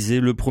 Je vous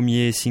disais, le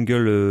premier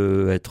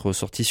single être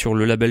sorti sur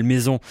le label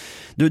maison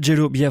de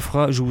Jello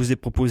Biafra. Je vous ai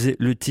proposé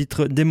le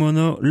titre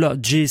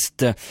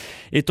Demonologist.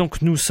 Et tant que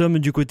nous sommes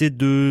du côté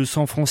de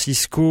San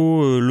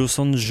Francisco, Los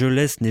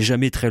Angeles n'est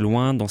jamais très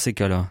loin dans ces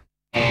cas-là.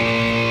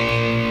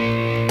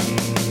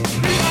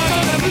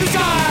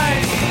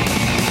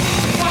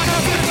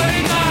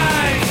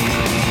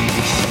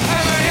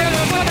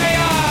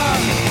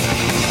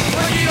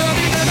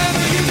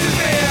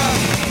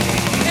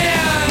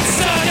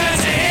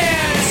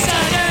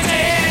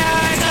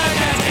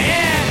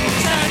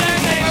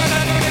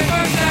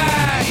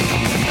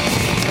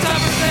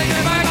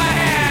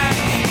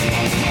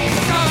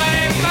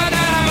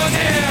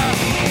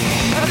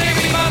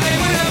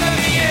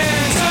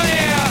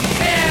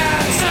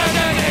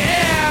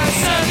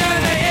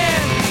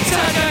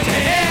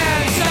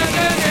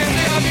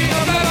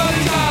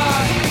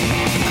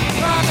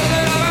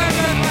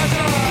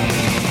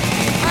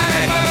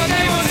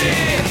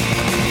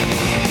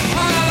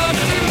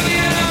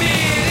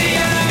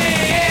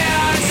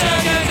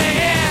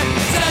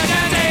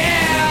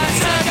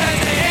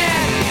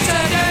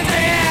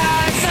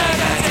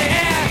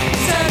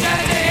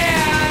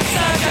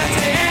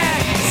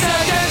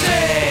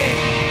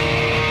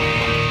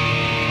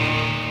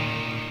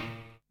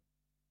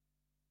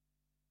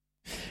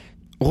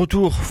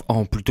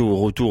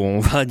 Retour, on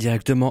va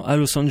directement à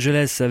Los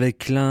Angeles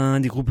avec l'un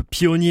des groupes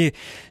pionniers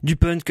du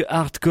punk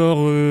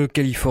hardcore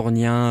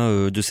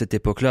californien de cette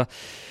époque-là,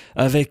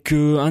 avec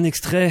un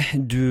extrait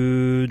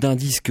d'un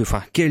disque,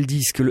 enfin quel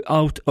disque, le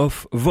Out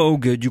of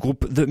Vogue du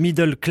groupe The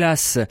Middle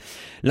Class,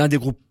 l'un des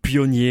groupes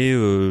pionniers,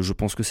 je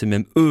pense que c'est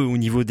même eux au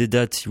niveau des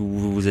dates, si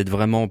vous êtes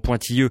vraiment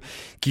pointilleux,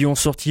 qui ont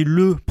sorti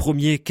le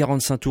premier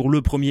 45 tours,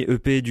 le premier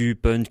EP du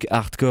punk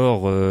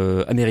hardcore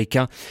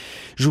américain.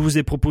 Je vous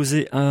ai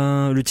proposé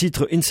le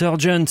titre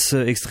Insurgence,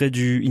 extrait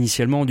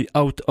initialement du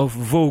Out of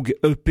Vogue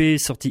EP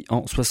sorti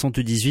en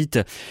 78,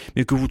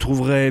 mais que vous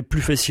trouverez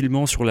plus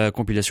facilement sur la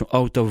compilation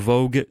Out of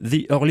Vogue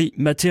The Early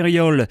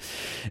Material,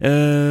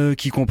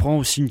 qui comprend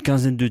aussi une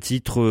quinzaine de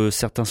titres,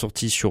 certains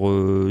sortis sur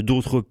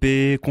d'autres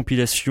EP,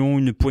 compilations,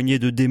 une poignée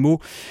de démos,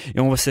 et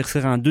on va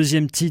s'extraire un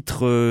deuxième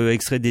titre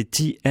extrait des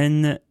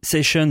TN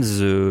Sessions,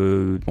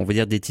 on va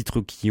dire des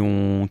titres qui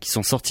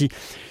sont sortis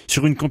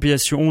sur une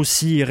compilation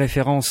aussi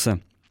référence,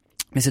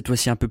 mais cette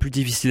fois-ci un peu plus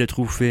difficile à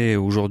trouver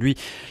aujourd'hui,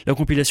 la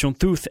compilation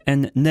Tooth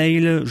and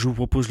Nail. Je vous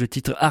propose le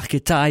titre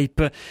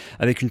Archetype,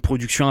 avec une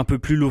production un peu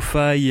plus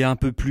lo-fi, un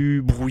peu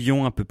plus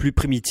brouillon, un peu plus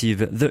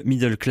primitive, The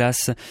Middle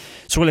Class,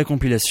 sur la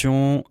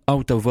compilation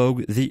Out of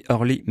Vogue, The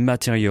Early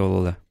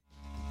Material.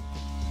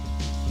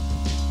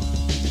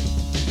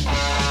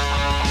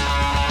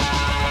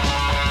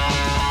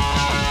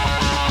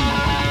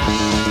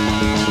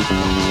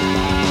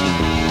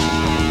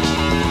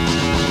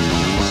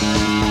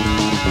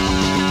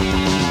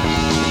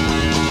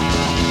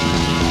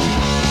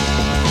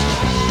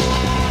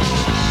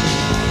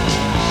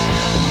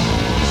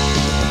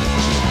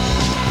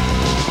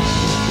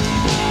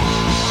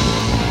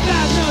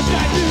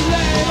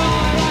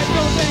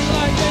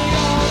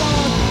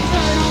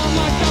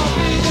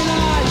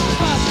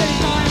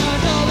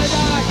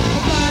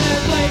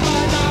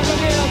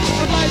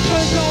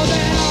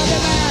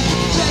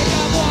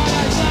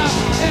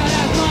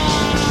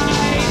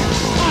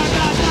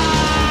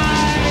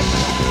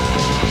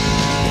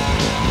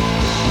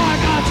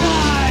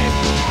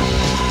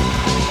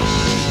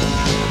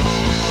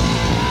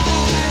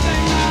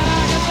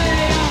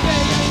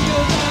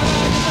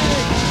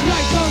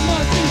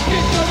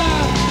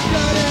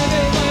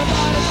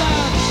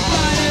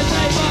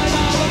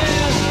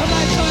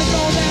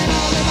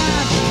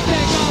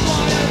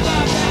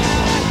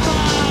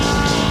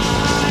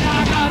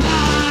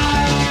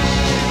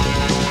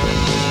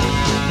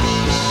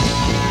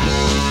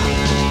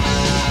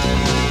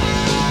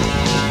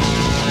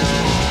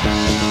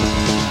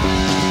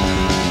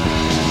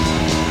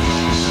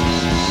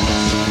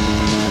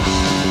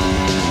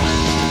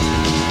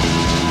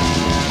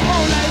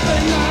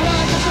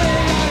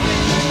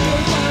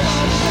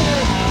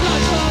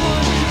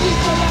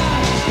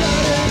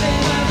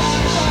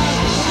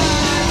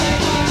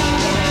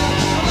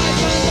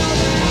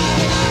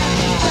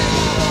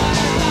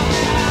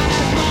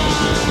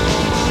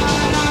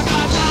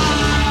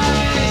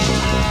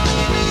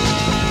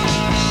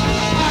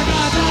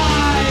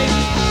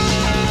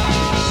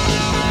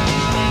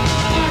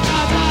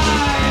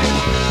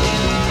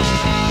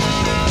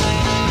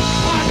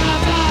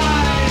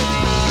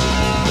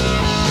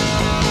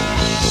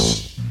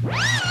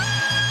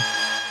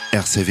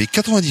 RCV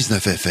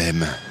 99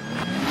 FM.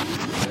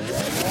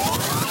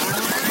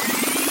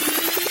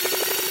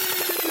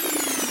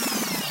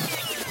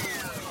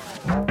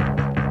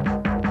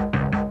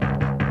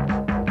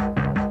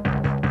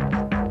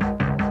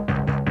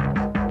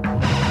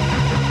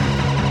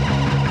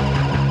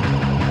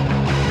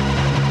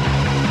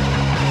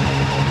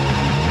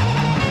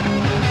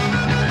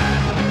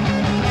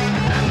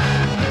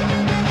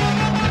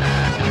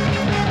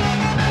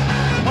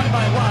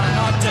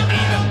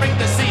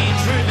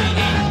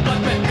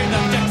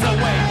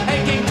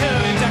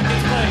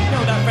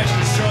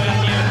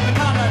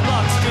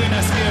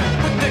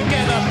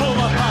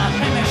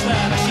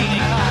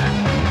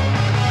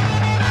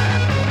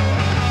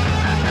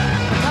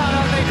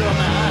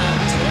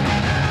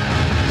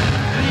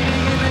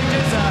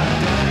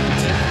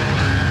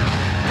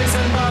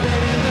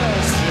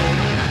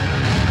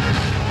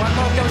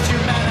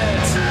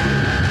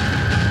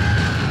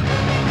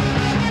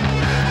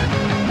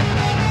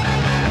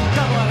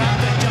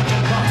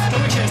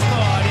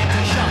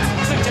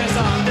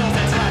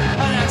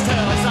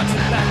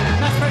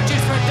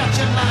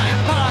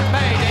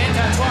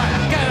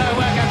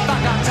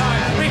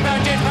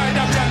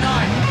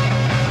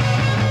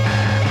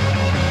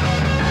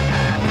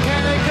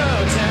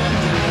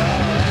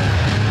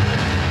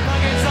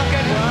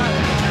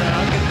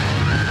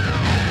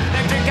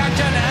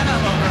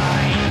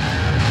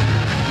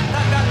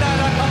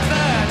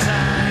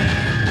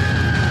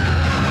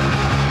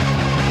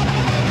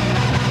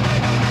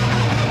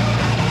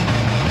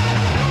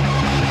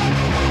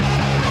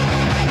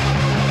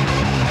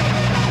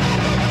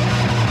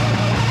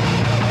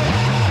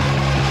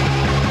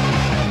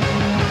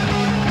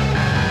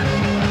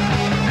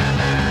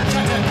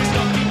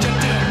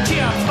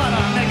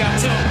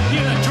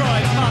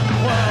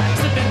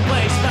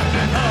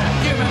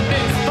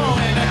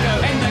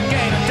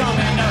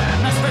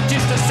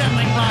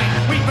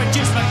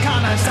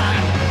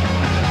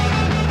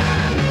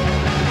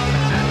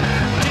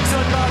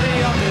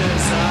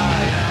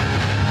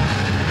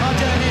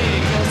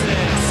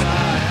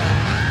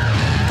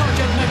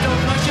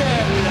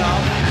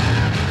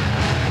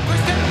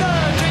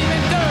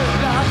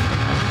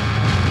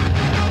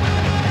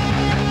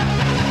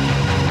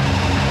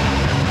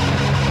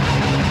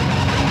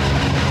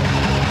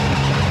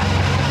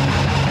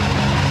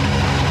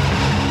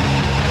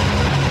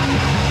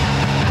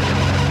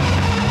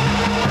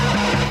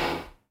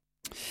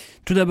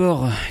 Tout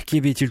d'abord, qui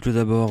avait-il tout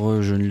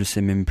d'abord? Je ne le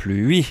sais même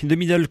plus. Oui, de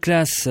Middle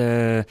Class,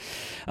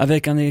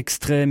 avec un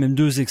extrait, même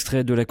 2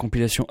 extraits de la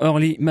compilation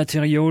Early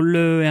Material.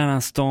 Et à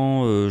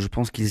l'instant, je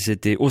pense qu'ils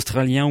étaient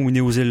australiens ou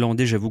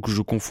néo-zélandais. J'avoue que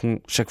je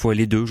confonds chaque fois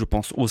les deux. Je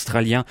pense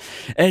australiens.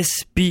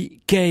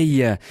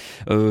 SPK,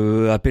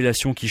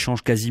 appellation qui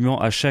change quasiment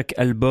à chaque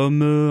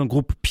album. Un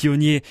groupe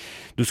pionnier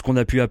de ce qu'on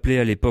a pu appeler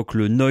à l'époque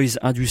le noise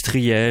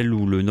industriel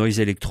ou le noise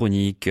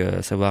électronique,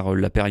 à savoir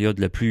la période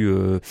la plus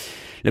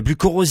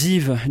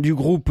corrosive du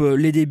groupe,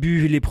 les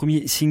débuts, les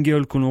premiers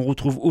singles que l'on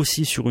retrouve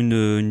aussi sur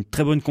une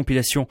très bonne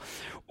compilation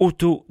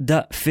Auto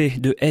da Fe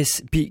de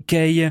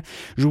SPK.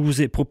 Je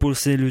vous ai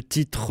proposé le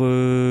titre,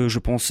 je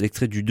pense,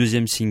 extrait du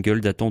 2e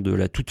single datant de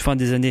la toute fin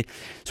des années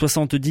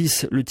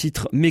 70, le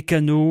titre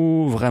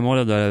Mekano, vraiment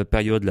là dans la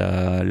période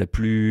la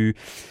plus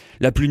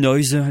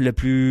noise, la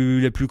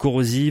plus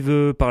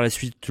corrosive. Par la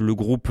suite, le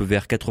groupe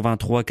vers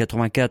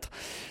 83-84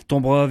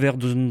 tombera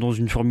dans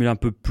une formule un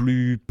peu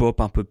plus pop,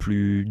 un peu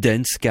plus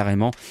dense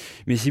carrément.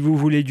 Mais si vous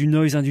voulez du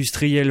noise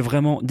industriel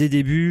vraiment des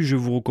débuts, je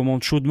vous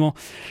recommande chaudement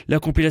la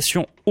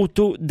compilation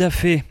Auto da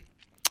Fe.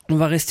 On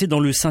va rester dans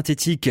le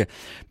synthétique,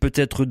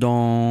 peut-être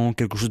dans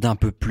quelque chose d'un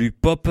peu plus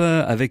pop,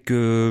 avec,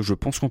 je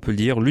pense qu'on peut le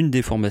dire, l'une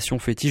des formations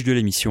fétiches de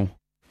l'émission.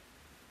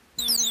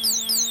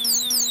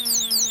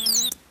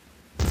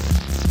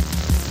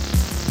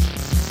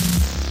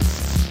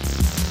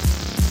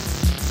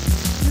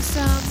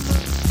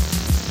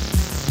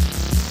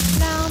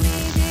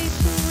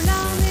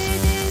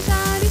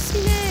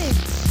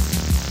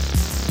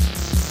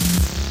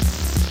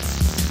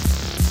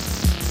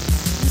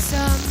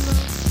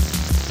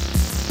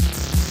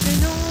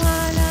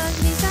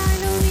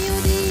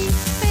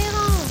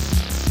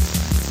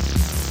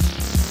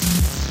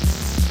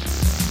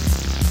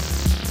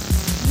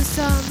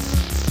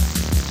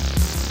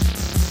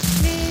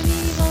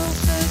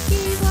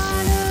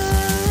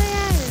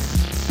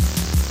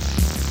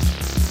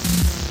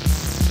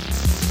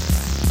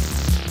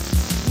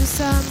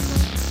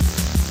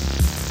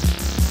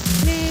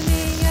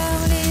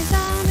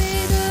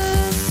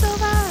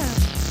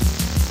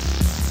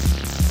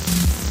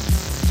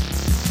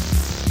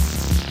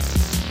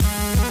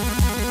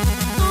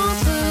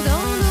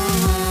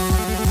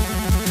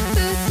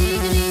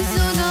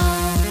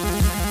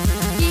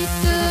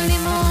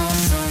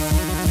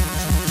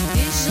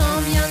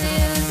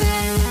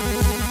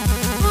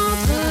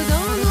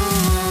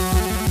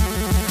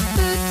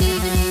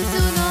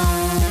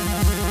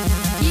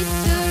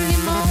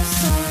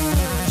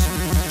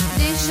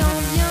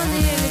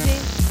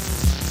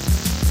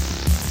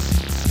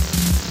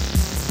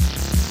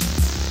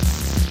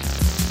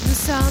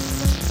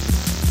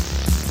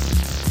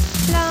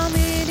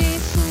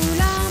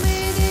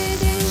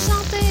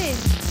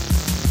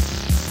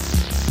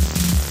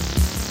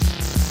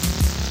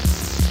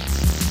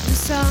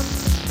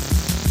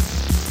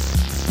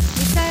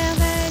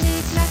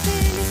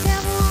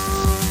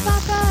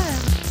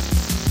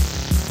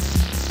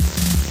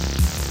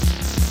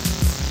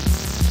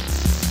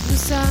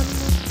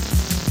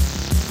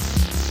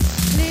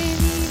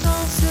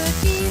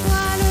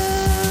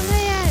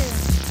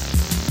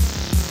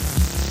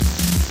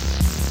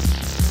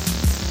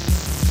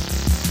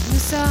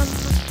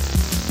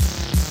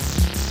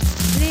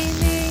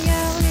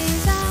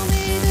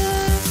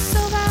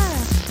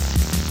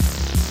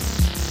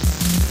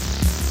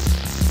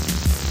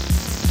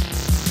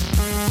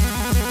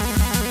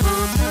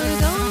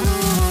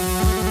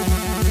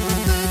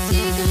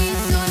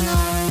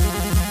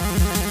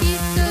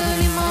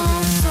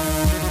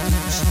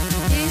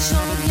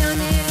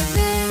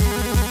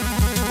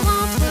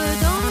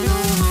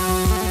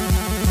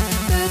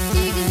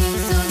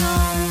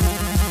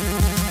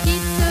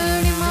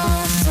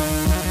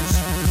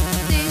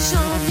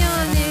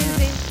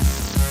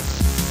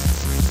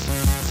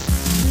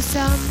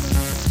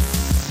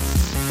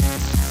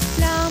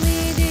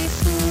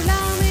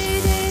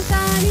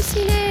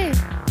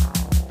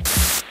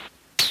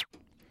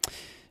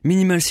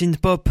 Minimal synth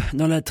pop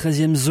dans la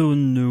 13e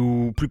zone,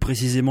 ou plus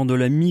précisément de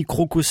la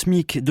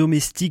microcosmique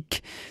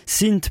domestique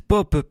synth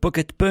pop,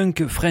 pocket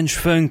punk, French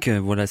funk.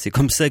 Voilà, c'est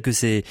comme ça que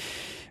c'est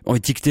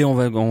étiqueté, on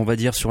va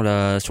dire sur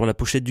la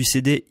pochette du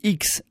CD.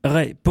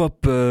 X-Ray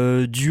Pop,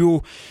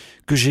 duo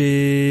que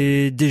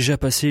j'ai déjà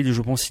passé,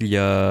 je pense, il y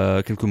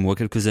a quelques mois,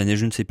 quelques années,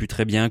 je ne sais plus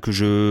très bien, que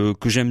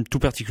j'aime tout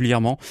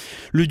particulièrement.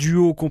 Le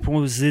duo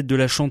composé de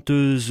la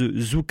chanteuse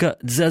Zuka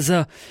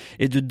Zaza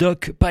et de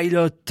Doc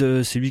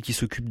Pilot, c'est lui qui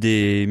s'occupe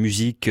des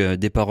musiques,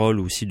 des paroles,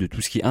 aussi de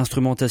tout ce qui est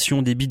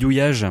instrumentation, des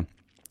bidouillages.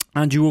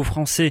 Un duo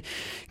français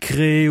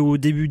créé au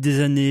début des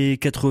années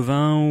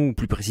 80, ou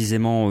plus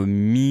précisément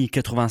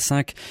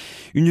mi-85.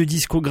 Une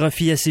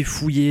discographie assez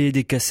fouillée,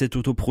 des cassettes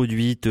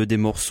autoproduites, des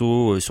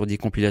morceaux sur des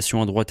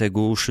compilations à droite à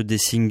gauche, des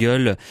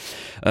singles.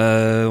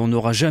 On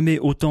n'aura jamais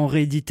autant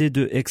réédité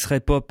de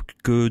X-Ray Pop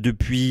que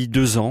depuis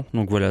 2 ans.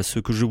 Donc voilà, ce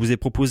que je vous ai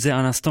proposé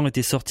à l'instant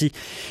était sorti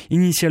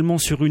initialement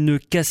sur une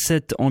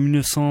cassette en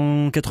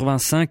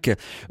 1985,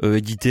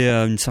 édité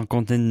à une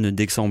 50aine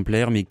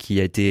d'exemplaires, mais qui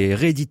a été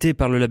réédité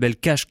par le label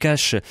Cash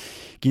Cash,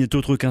 qui n'est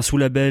autre qu'un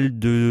sous-label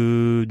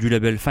du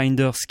label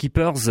Finders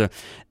Keepers,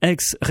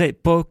 X-Ray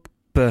Pop,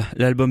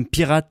 l'album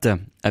Pirate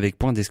avec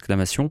point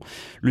d'exclamation.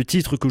 Le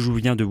titre que je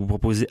viens de vous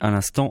proposer à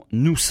l'instant,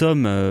 Nous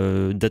sommes,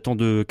 datant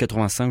de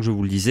 85, je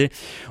vous le disais.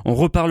 On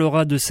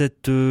reparlera de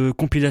cette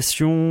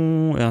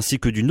compilation ainsi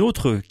que d'une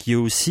autre qui est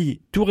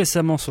aussi tout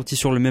récemment sortie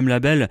sur le même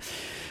label,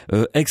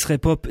 X-Ray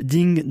Pop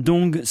Ding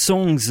Dong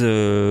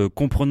Songs,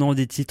 comprenant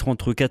des titres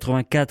entre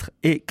 84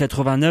 et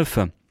 89.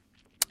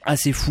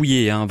 Assez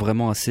fouillée, hein,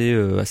 vraiment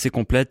assez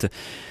complète.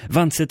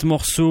 27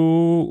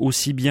 morceaux,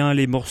 aussi bien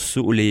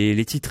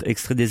les titres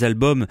extraits des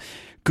albums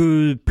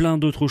que plein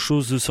d'autres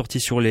choses sorties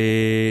sur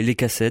les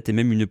cassettes et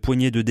même une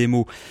poignée de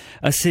démos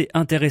assez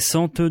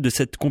intéressantes de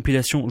cette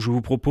compilation. Je vous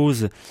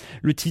propose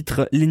le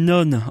titre Les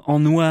Nonnes en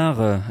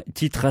noir,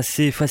 titre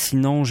assez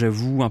fascinant,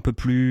 j'avoue, un peu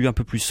plus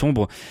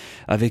sombre,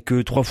 avec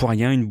 3 fois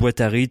rien, une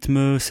boîte à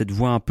rythme, cette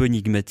voix un peu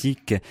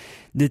énigmatique,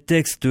 des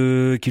textes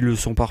qui le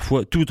sont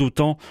parfois tout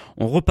autant.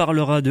 On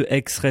reparlera de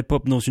X-Ray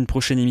Pop dans une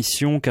prochaine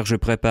émission car je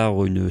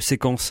prépare une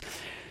séquence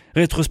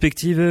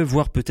rétrospective,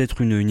 voire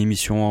peut-être une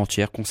émission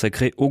entière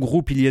consacrée au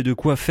groupe. Il y a de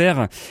quoi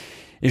faire.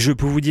 Et je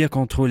peux vous dire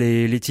qu'entre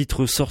les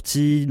titres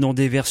sortis dans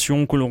des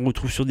versions que l'on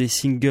retrouve sur des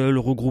singles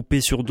regroupés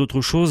sur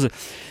d'autres choses,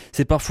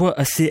 c'est parfois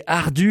assez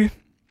ardu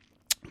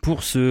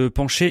pour se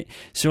pencher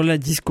sur la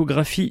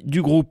discographie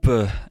du groupe.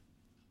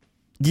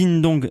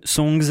 Ding Dong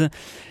Songs,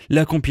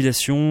 la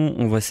compilation,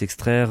 on va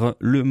s'extraire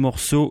le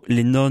morceau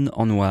Les Nonnes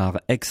en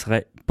noir,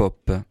 X-Ray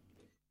Pop.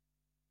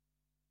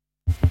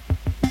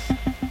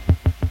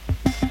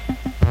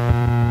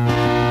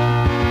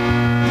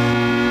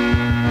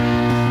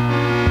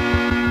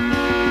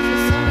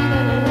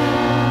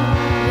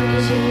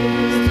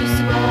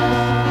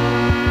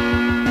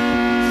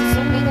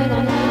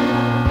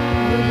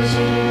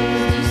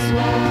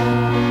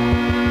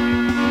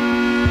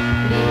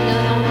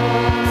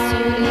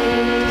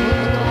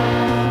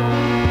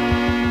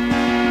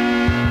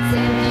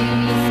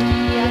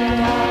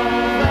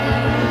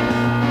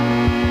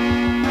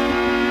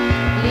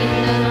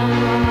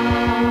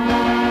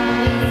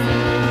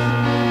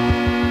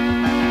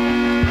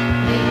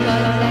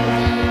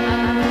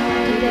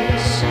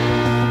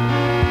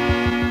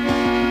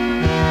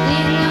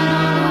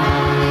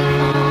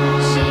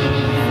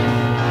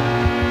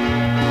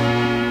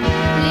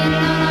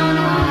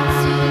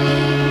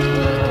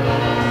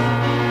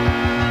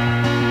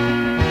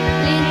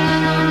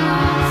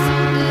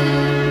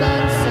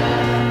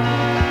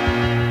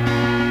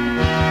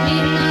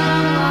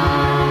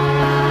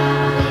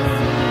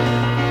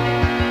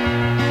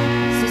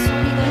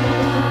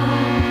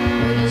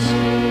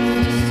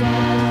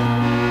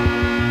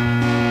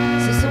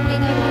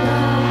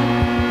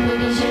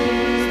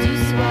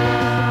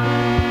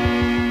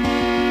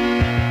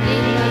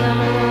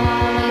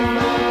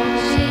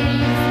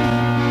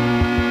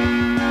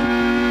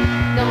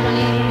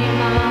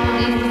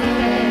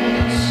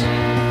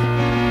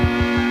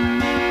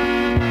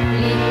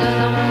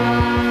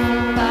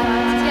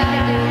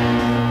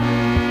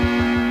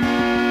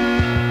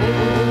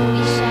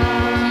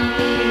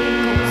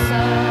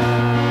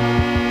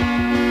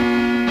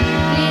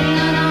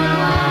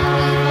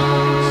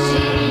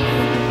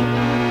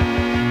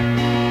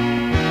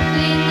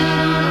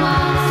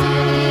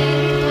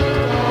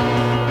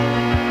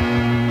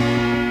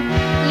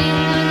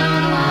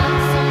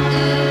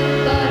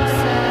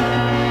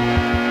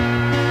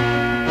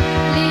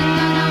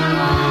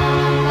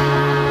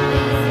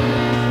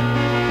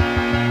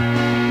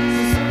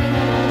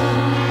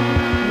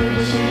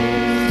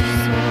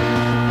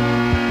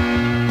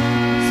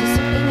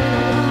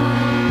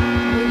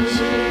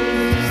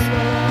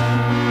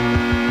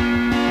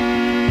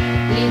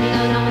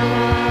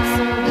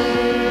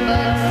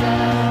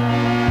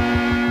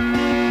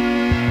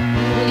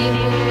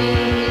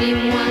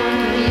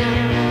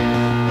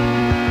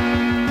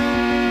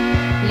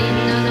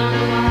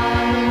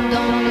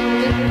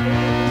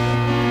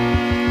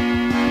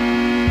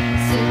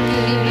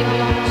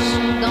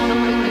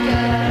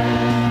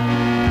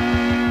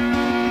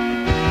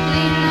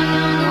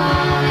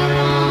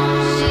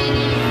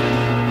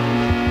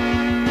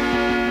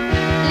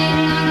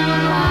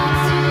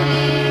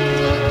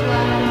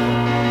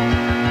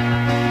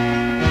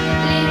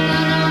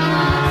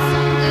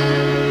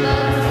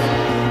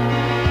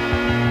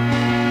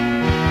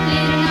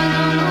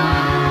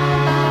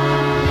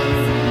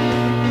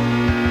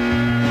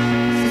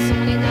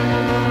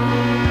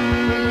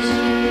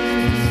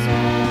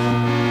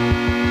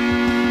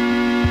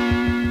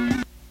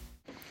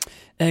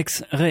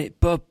 X-Ray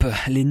Pop,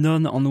 Les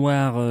Nonnes en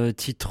noir,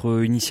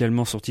 titre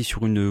initialement sorti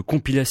sur une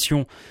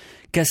compilation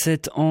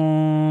cassette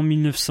en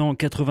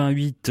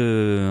 1988,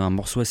 un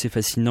morceau assez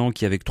fascinant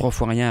qui avec 3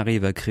 fois rien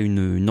arrive à créer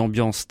une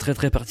ambiance très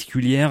très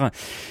particulière,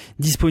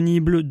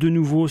 disponible de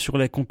nouveau sur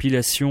la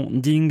compilation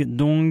Ding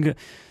Dong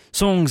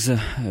Songs,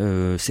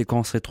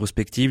 séquence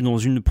rétrospective dans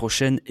une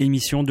prochaine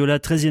émission de la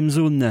 13e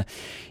zone.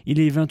 Il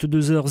est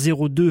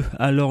 22h02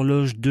 à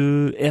l'horloge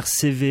de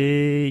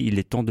RCV. Il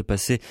est temps de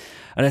passer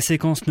à la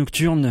séquence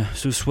nocturne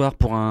ce soir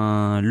pour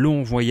un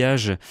long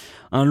voyage,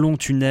 un long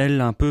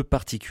tunnel un peu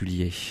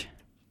particulier.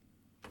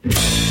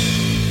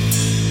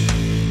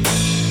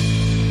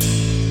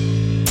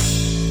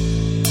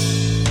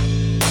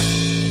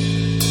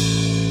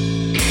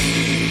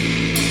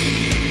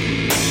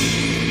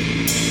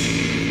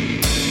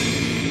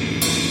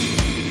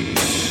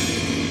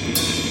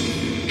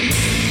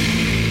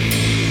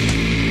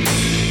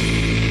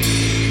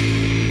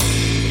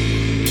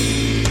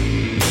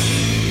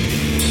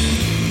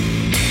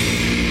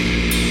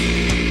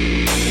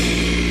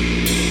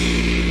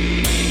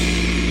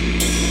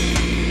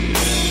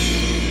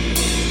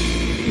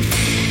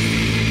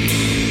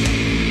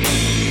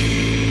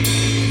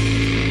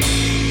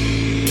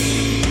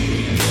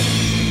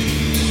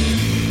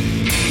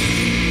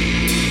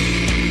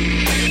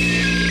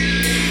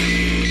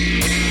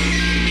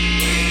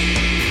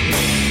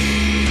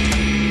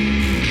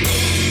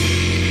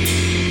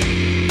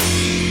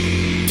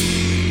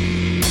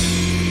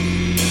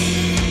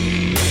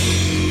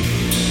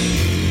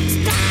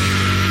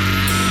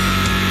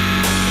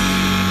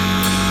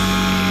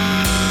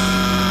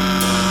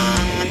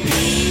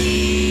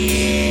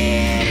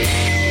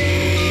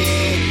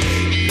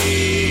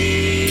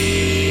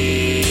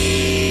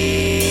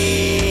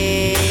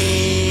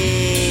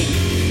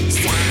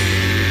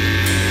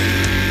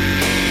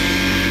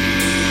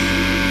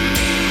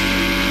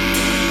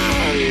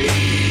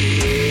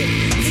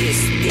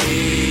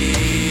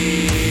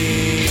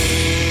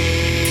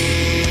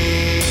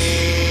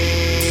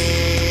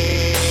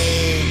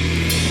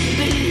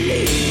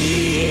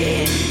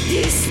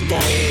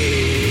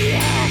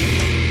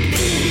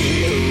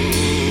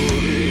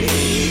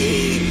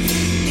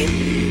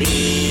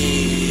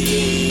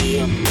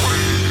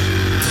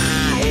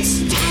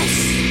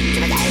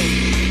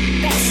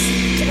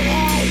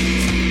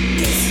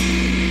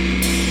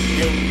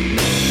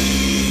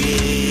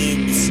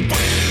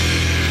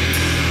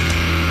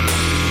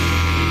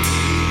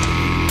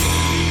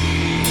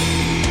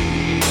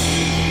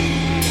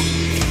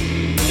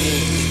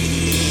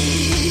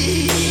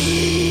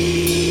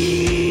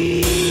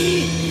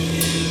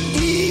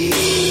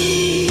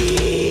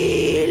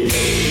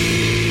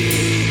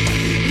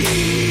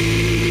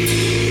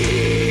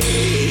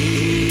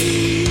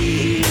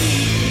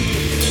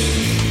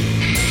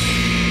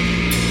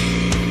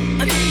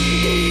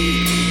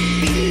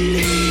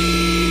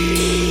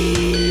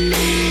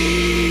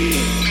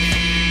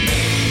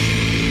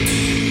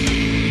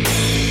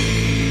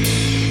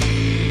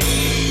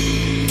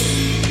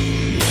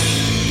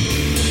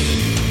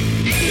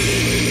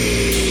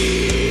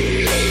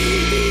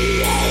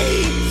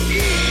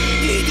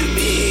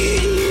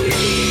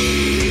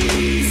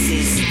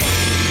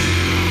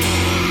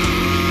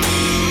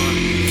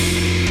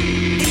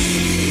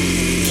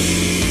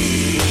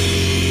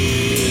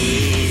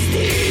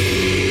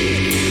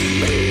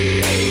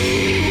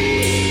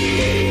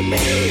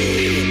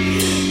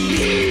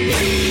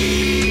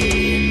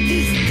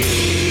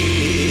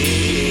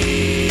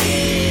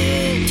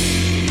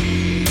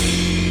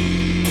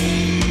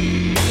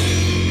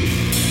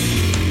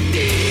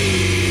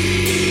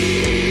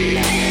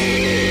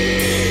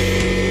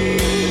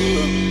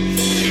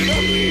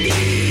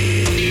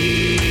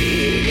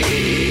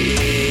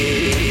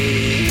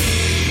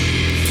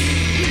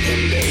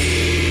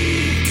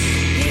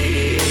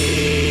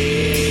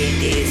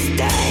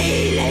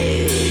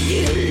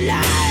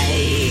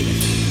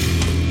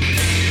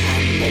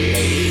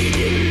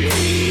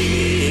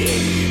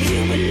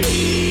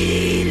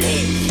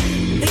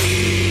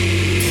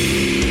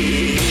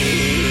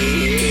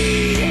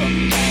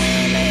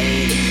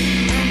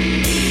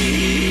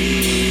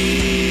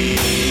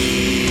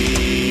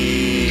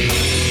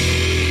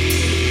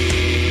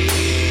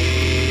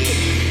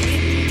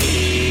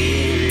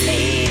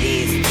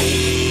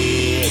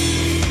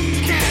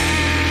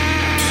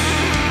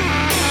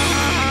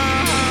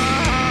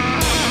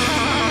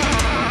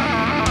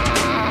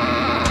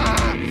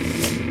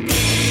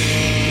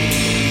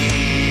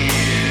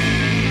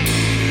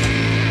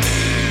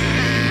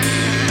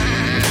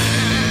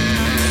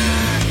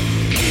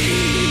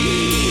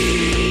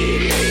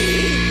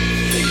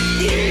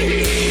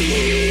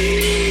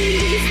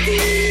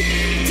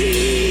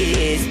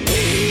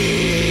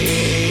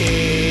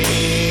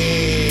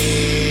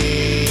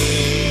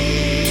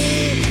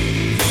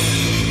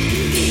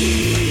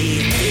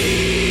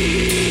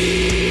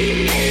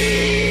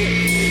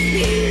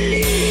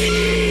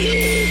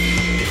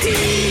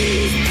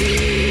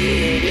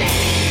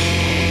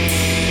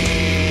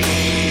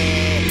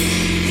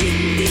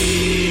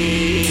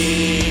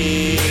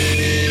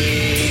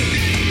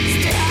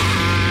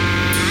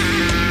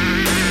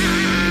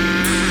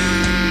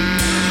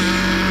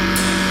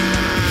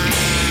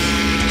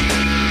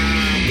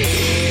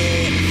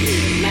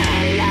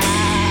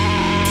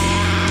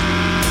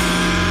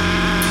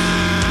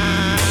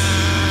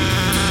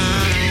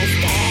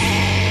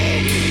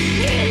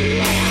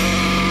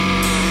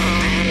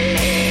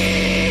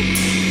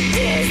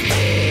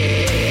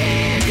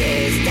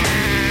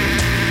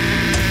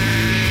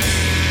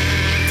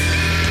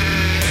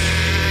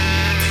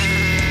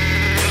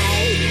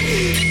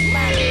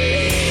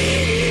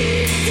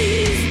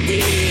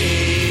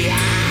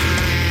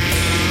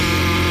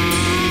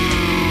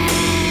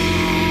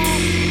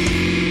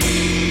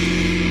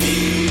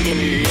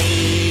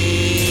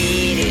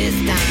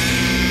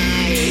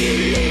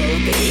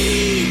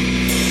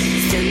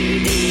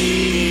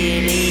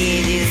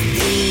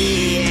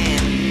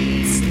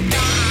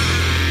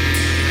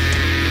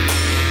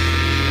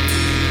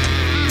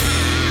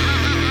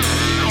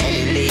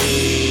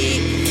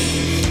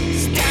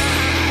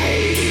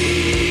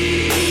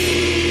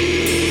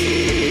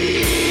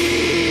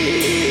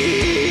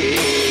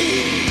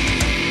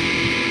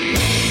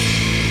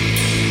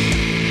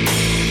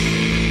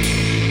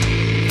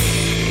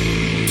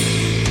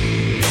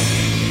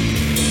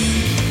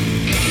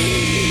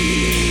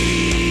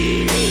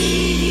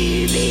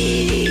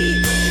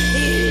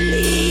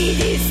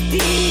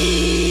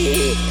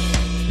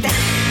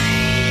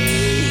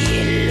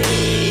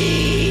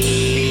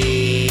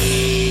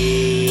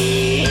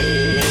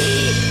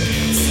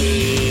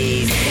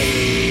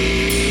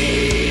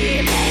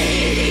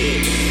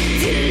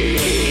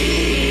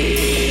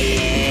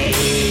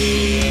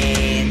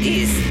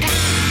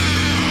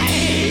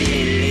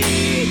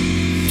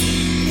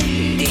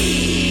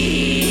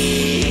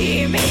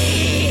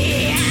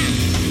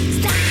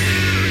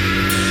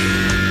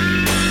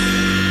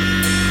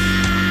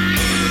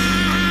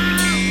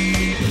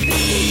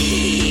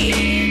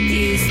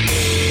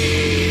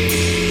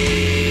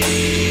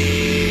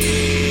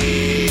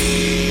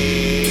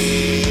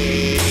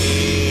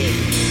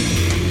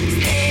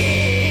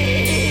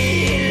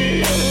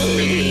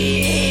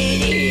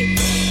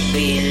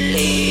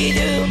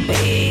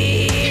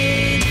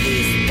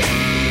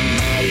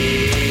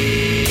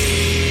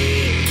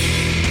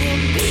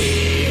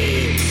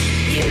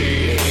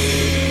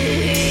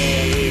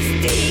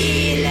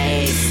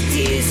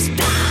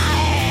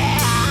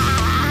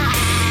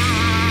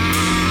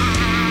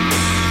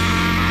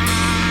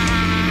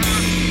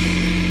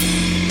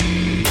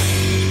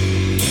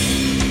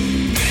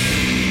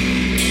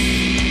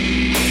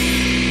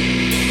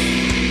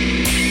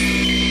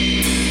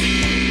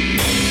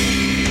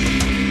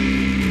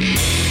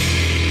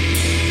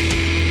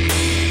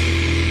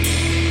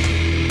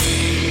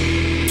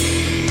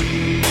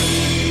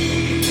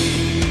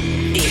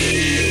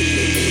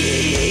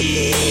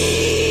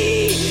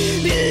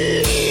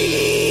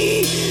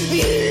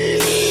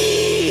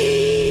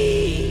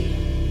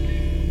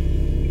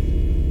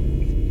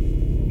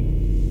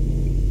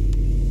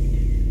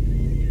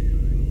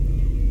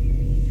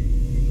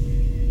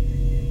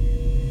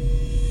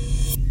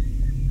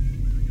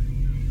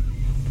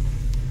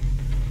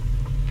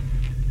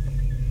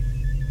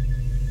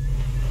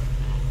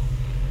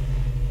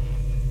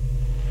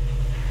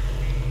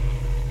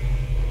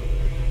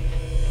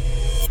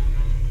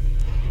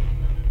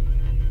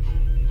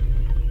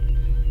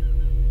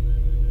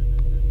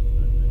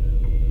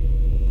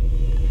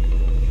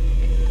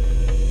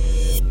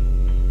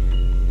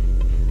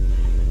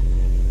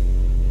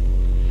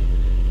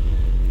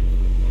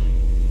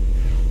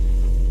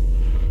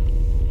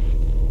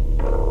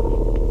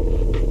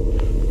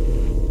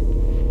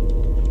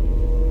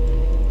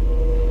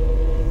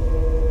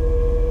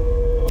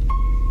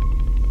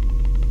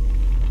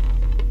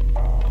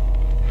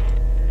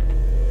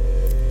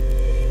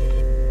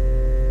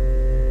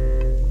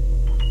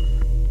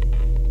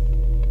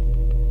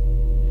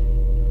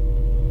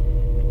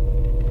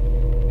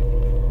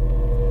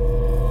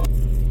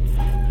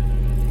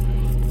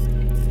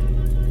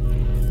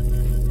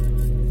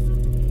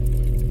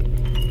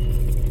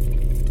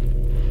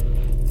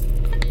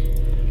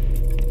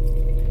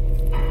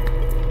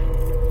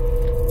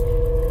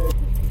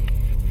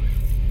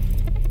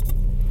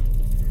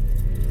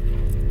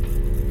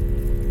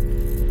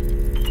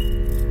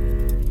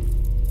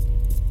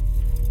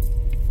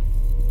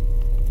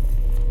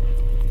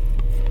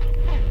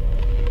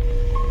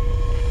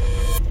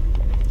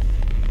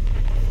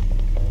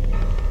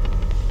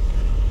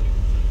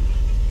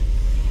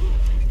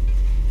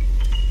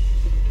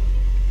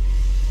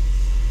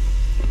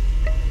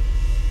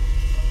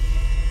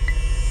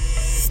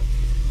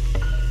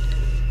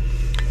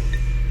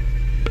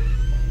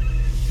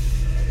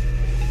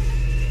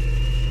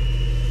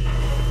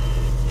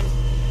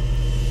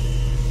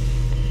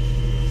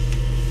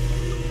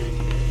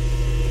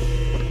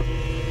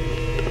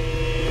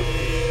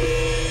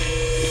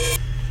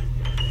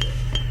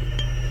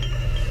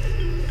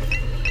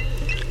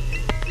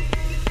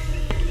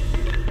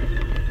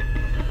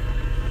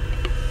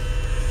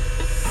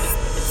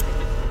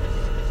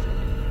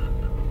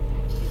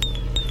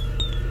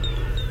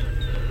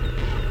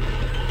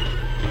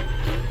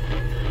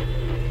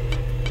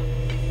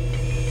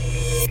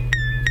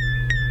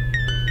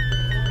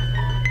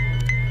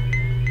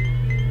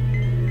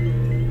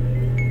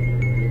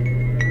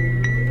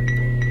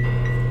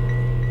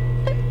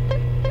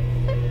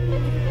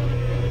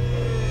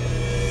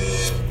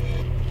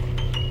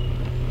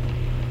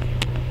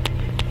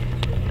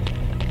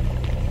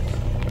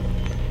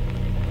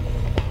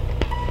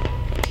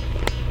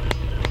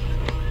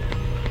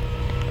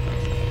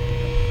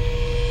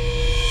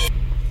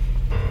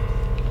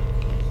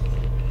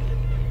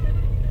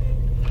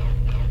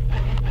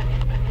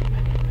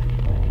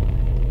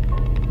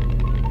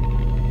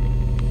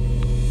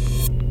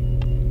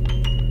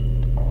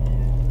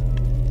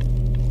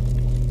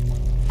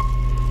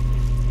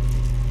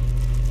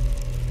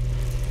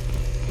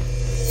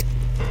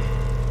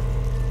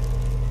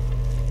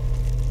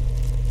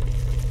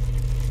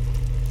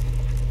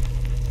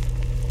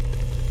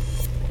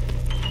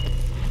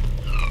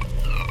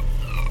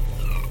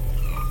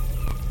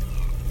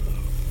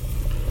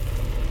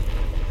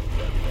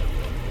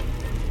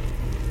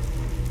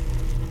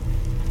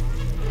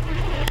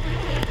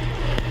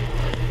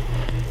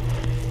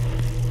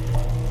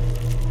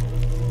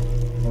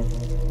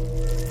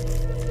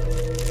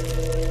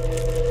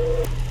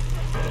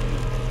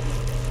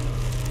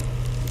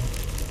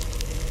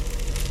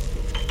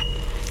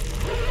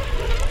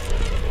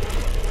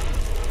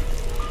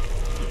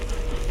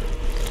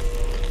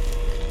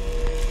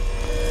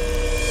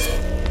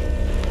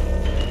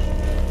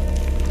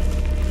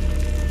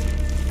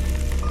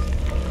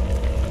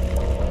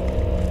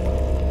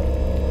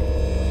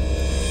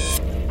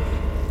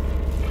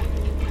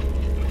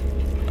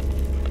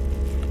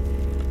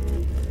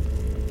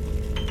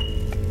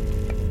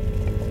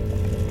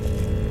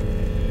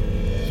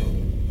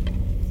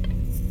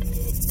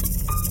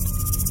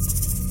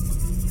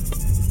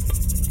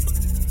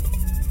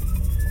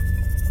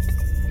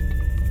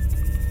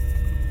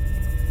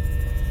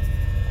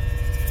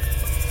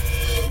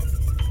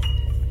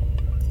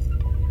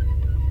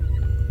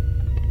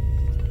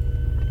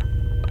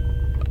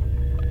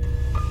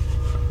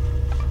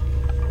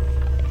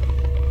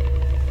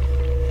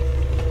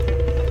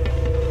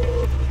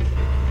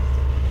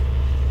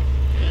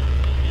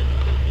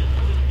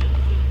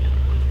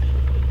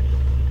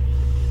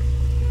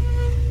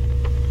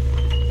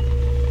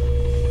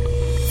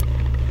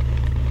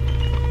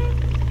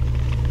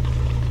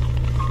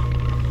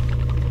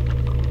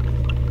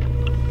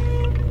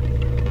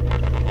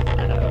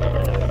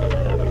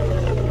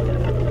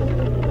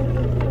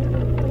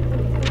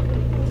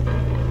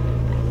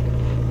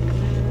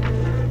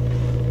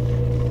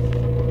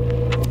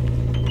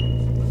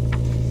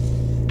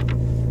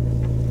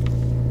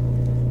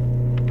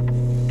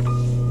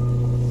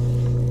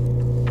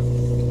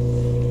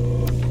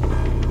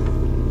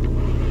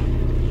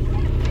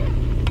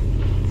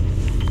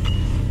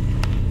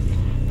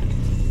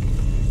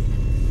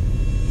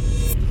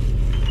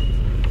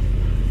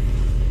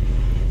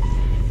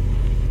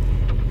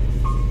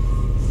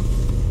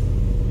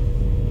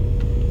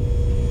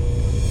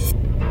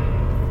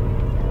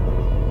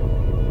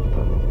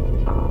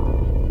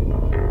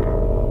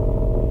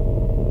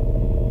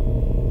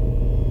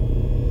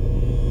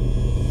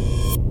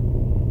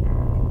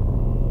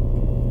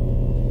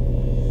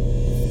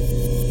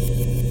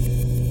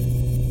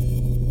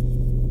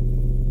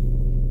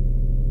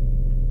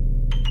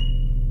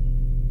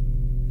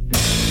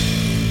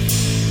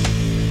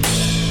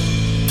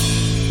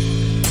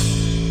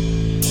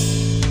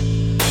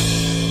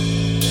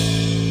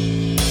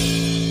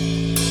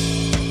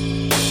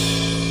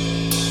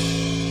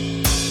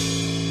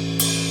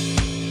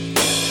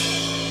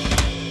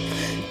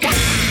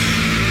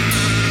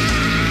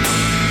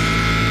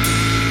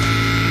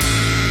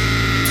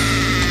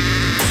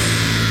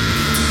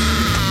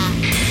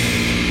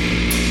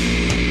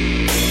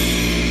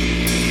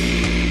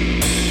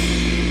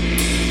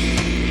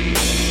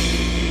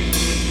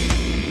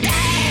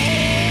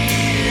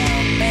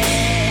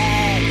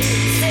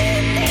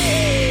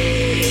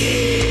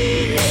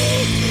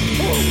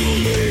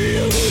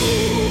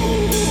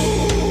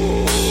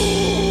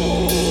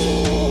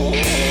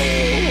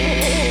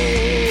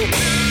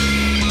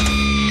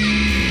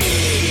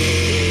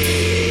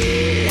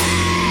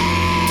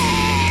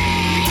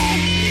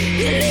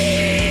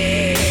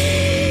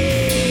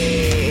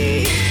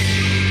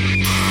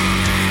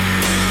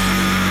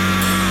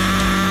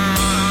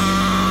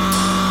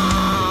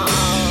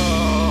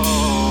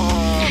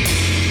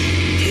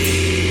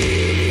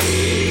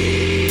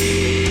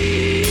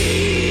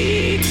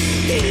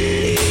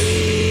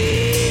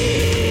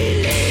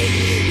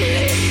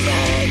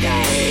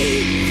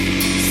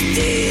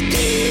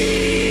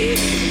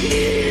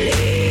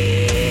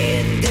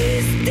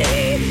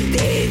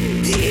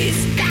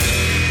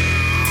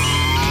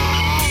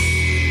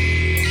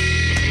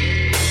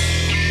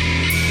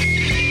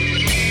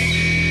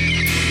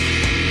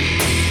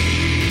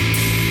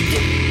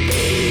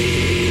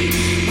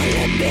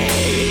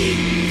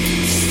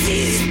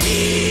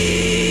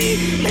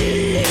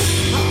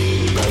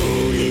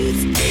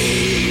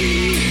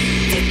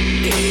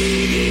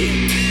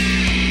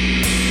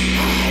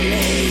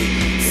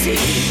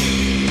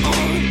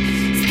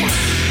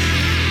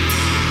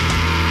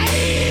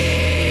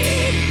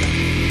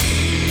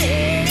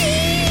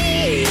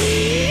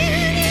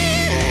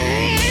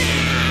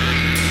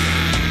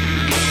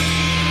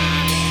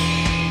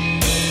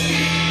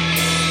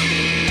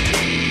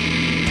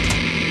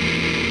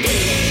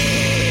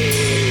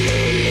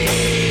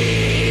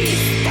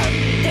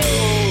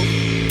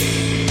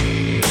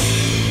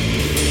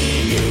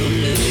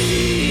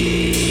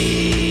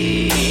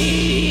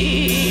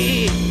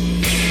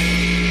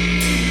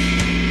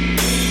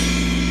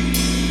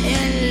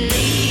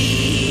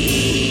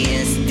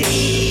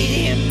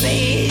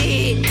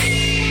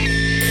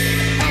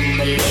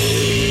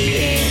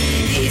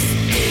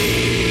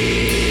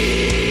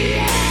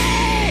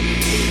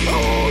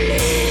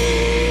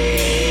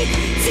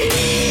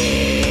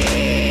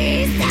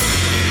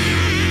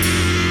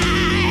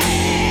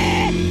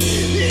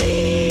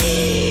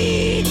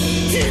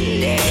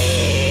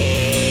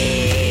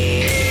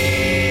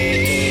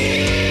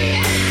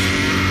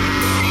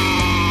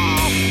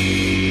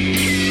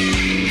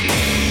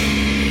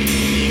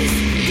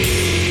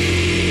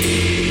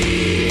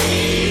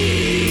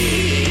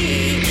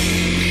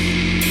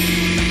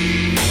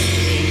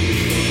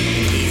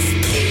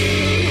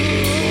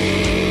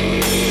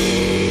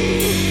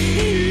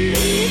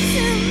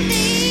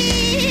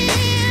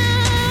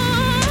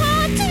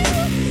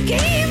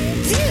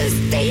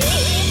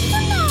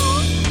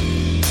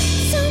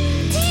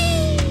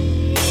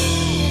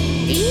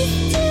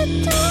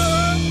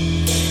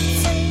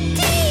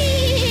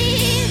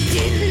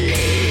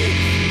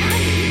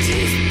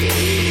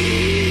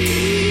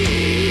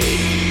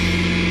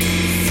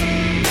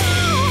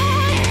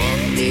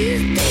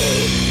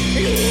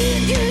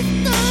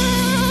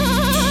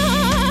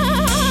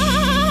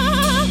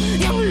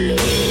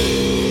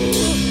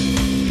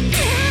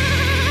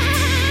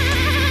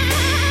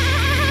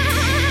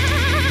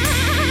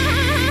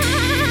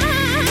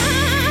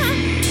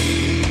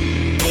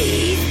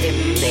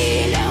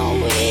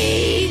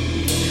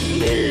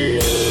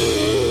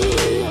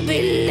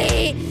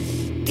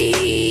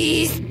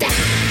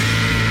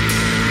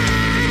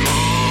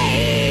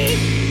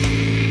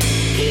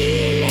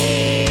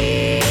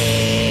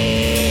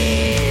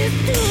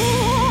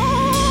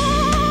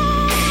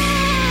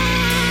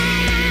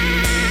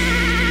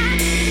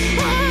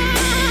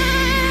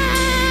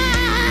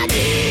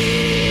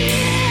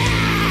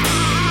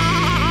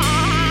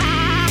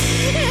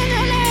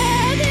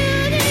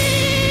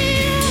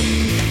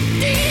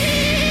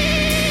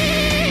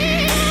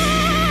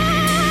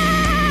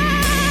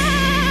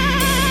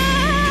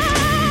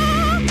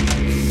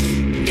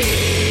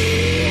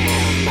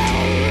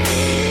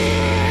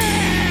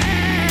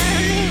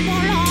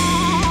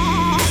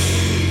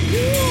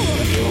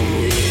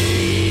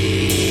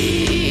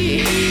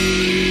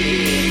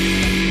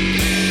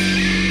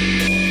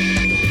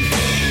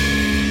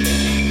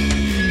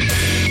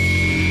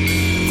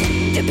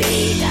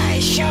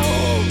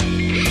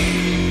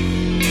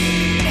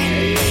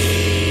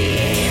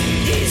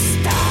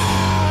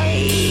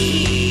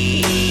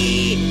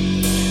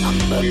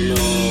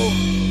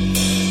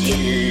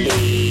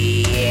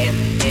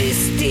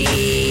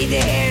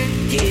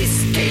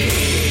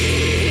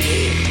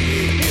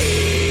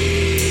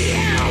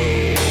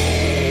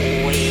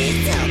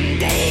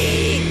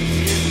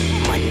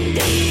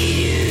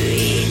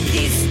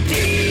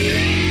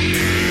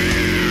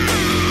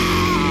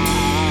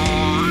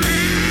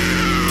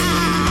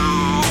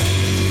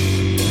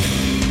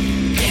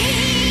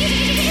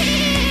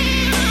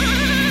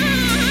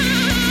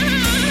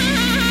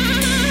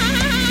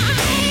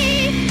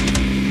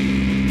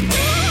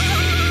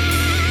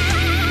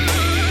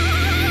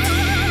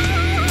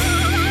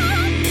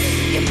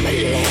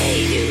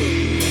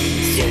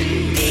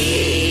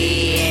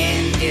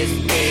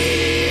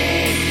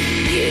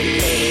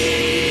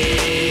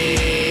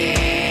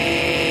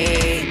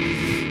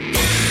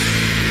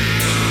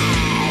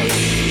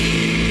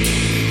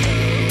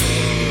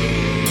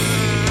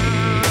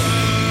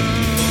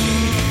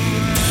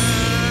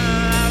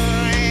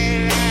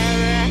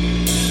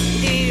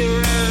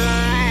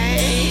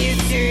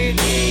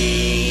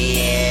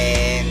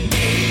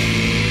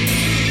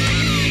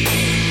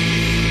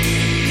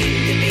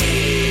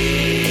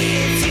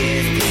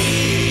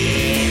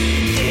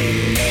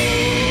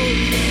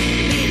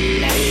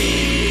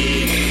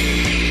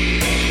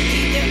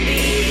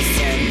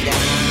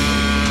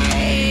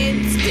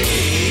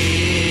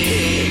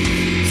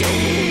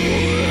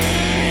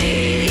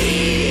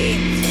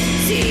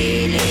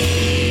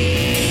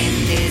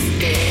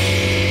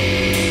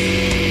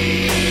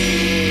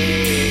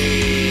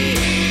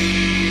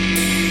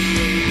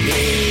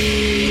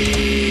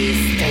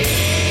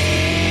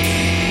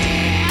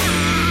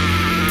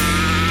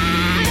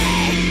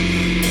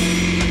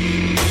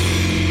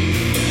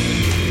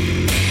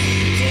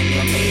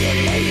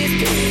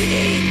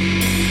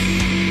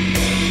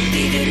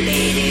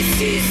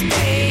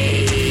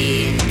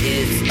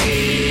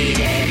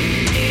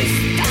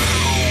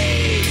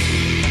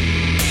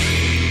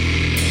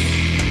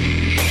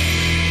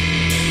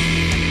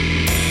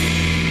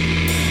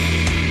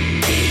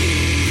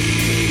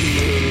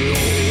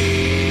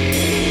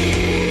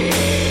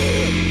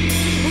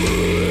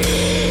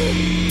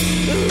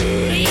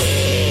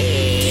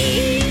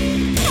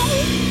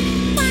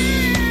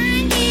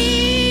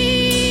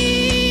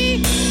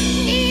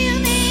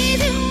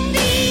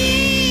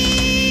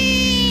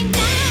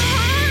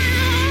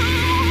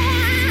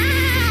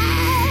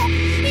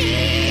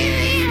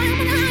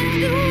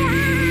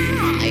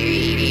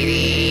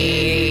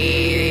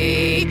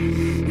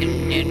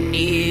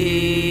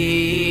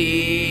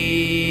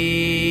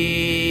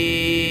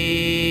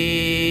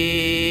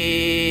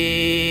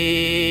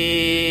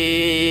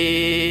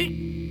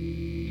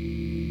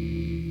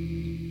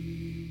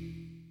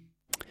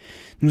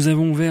 Nous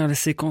avons ouvert la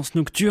séquence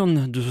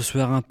nocturne de ce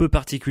soir un peu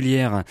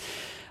particulière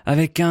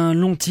avec un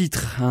long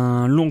titre,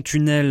 un long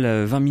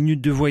tunnel, 20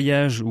 minutes de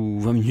voyage ou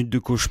 20 minutes de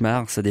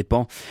cauchemar, ça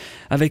dépend,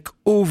 avec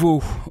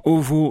Ovo,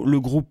 le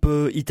groupe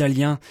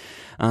italien,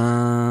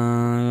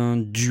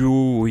 un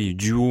duo,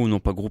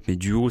 non pas groupe mais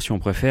duo si on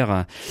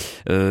préfère,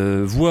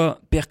 voix,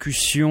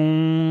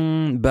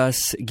 percussion,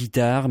 basse,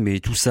 guitare,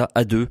 mais tout ça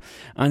à deux.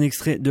 Un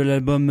extrait de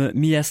l'album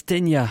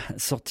Miastenia,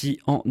 sorti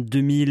en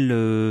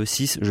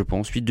 2006, je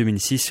pense,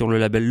 2006 sur le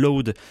label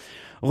Load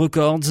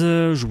Records.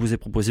 Je vous ai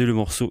proposé le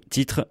morceau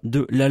titre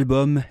de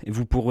l'album.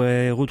 Vous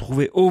pourrez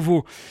retrouver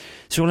Ovo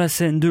sur la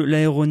scène de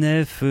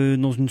l'aéronef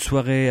dans une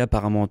soirée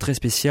apparemment très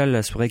spéciale,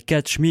 la soirée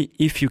Catch Me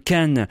If You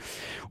Can.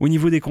 Au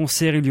niveau des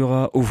concerts, il y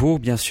aura Ovo,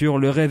 bien sûr,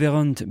 le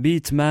Reverend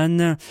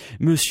Beatman,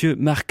 Monsieur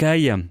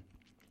Marcaille,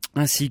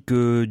 ainsi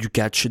que du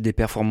catch, des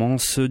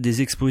performances,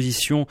 des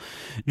expositions,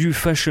 du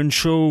fashion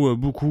show,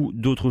 beaucoup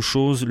d'autres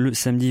choses le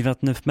samedi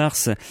 29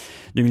 mars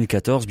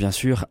 2014, bien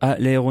sûr, à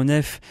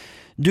l'aéronef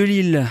de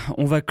Lille.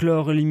 On va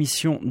clore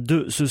l'émission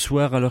de ce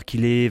soir alors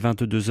qu'il est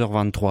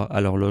 22h23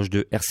 à l'horloge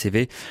de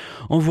RCV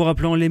en vous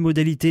rappelant les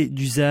modalités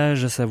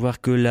d'usage, à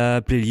savoir que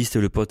la playlist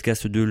et le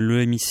podcast de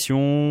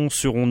l'émission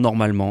seront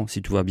normalement,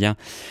 si tout va bien,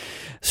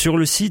 sur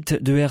le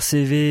site de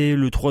RCV,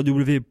 le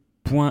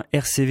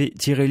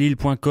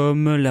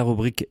www.rcv-lille.com, la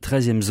rubrique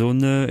 13e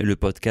zone et le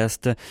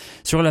podcast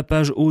sur la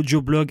page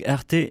audioblog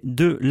Arte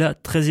de la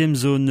 13e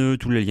zone.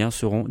 Tous les liens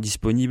seront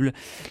disponibles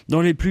dans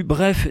les plus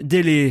brefs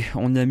délais.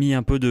 On a mis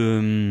un peu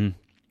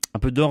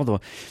d'ordre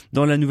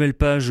dans la nouvelle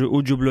page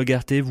audioblog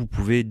Arte. Vous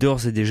pouvez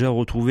d'ores et déjà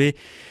retrouver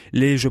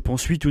les, je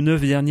pense, 8 ou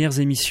 9 dernières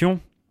émissions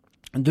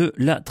de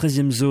la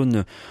 13e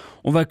zone.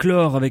 On va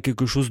clore avec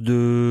quelque chose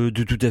de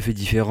tout à fait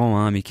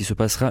différent, mais qui se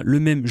passera le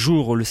même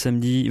jour, le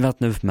samedi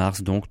 29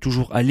 mars, donc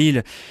toujours à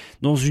Lille,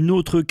 dans une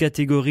autre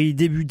catégorie,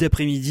 début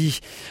d'après-midi,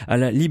 à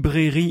la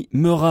librairie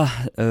Meurat,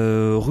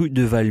 rue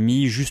de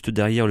Valmy, juste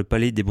derrière le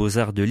Palais des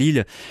Beaux-Arts de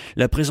Lille.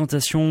 La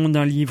présentation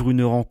d'un livre,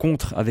 une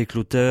rencontre avec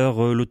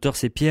l'auteur. L'auteur,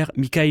 c'est Pierre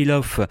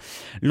Mikhailov,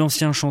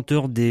 l'ancien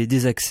chanteur des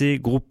Désaxés,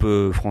 groupe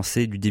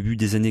français du début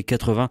des années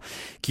 80,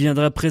 qui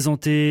viendra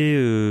présenter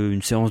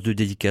une séance de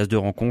dédicace, de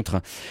rencontre.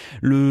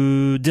 Le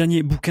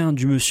dernier bouquin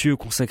du monsieur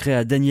consacré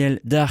à Daniel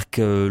DARC,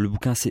 le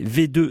bouquin c'est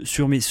V2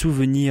 sur mes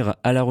souvenirs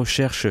à la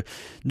recherche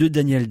de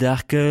Daniel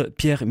DARC.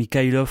 Pierre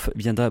Mikhailov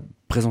viendra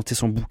présenter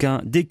son bouquin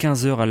dès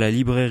 15h à la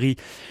librairie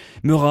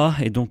Meurat.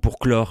 Et donc pour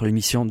clore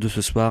l'émission de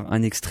ce soir,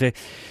 un extrait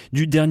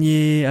du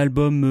dernier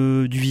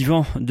album du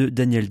vivant de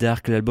Daniel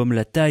DARC, l'album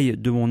La taille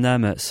de mon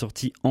âme,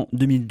 sorti en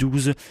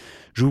 2012.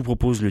 Je vous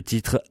propose le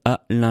titre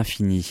À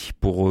l'infini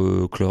pour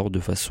clore de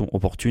façon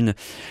opportune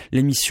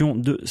l'émission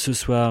de ce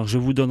soir. Je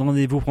vous donne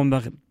rendez-vous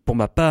pour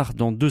ma part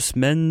dans 2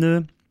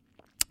 semaines.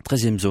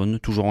 13e zone,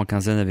 toujours en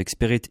quinzaine avec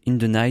Spirit in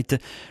the Night,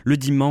 le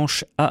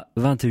dimanche à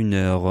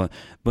 21h.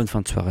 Bonne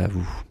fin de soirée à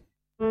vous.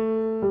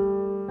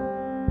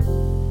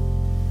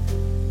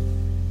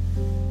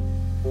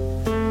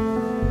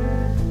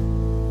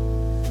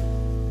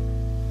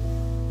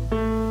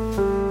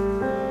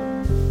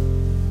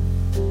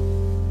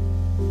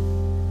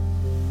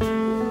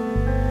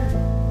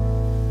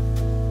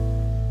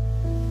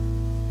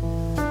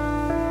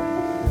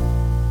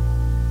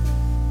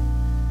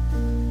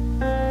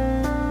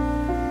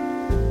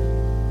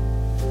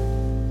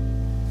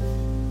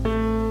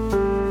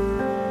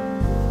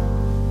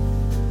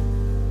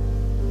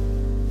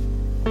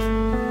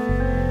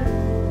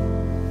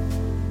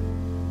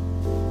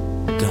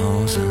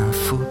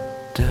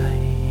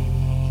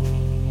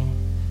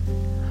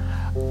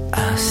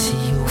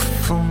 Assis au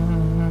fond,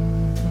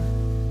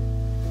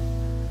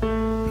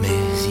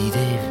 mes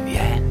idées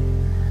viennent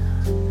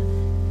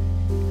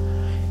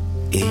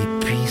et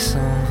puis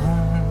s'en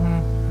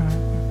vont.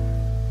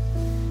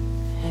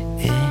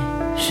 Et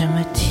je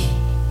me dis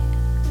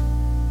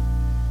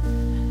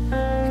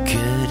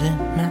que de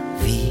ma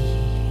vie,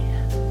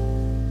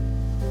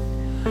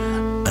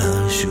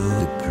 un jour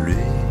de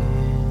pluie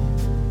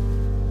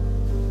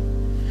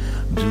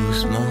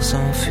doucement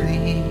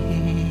s'enfuit.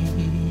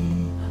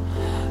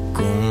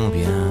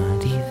 Combien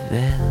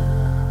d'hivers,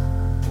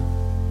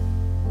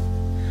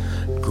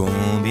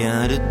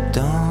 combien de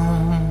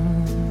temps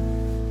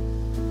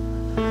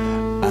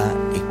à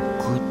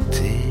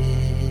écouter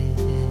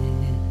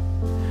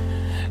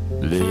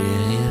les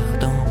rires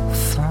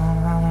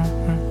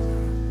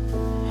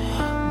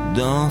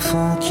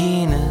d'enfants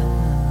qui ne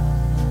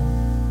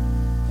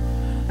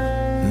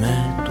me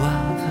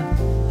doivent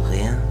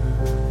rien,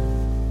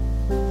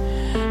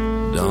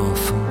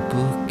 d'enfants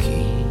pour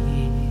qui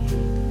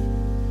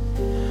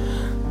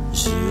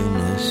je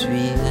ne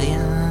suis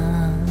rien.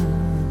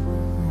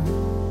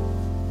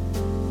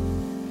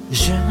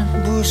 Je ne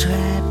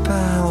bougerai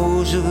pas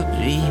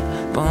aujourd'hui,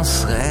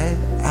 penserai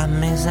à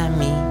mes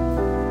amis,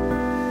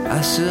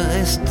 à ce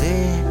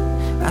rester,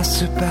 à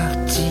ce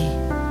parti,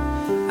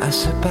 à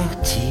ce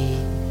parti.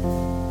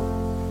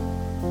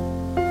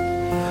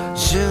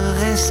 Je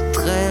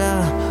resterai là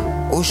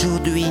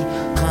aujourd'hui,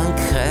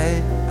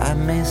 trinquerai à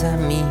mes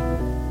amis,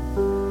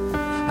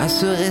 à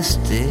ce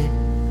rester,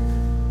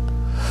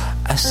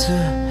 à ce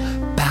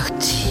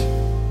parti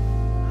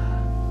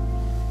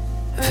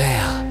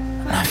vers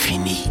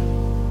l'infini.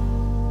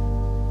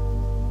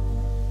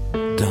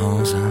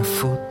 Dans un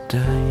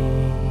fauteuil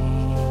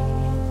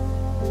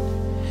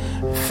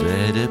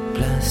fait de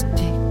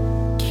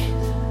plastique,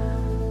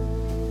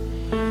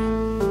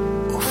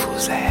 au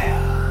faux air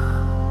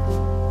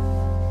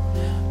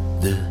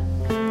de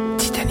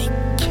Titanic,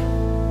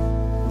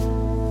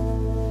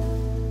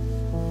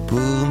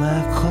 pour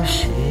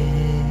m'accrocher,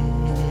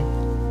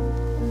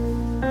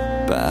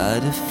 pas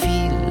de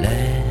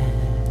filet,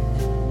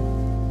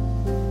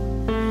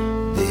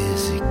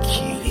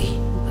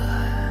 déséquilibre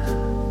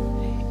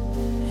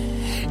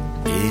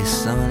et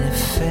sans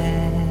effet.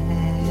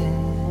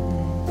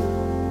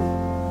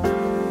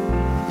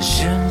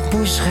 Je ne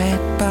bougerai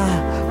pas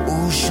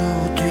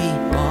aujourd'hui,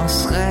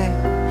 penserai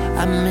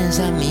à mes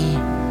amis,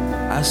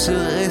 à ce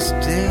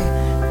rester,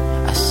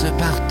 à ce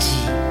parti,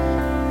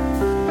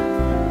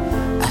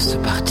 à ce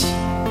parti.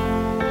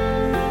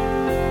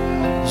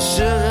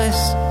 Je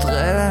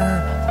resterai là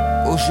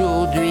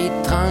aujourd'hui,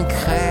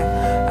 trinquerai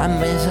à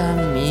mes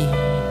amis,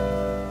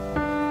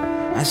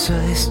 à ce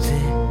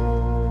rester,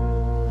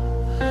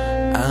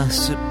 à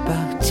ce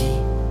parti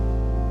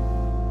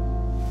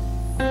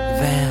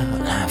vers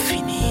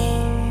l'infini.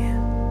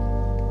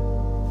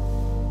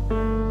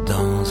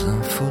 Dans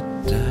un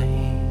fauteuil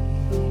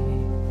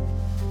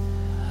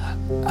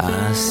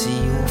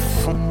assis au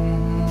fond,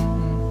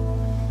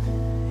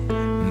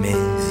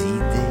 mes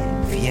idées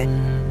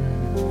viennent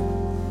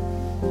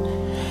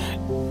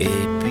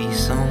et puis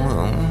s'en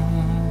vont.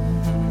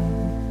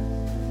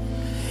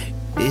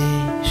 Et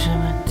je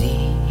me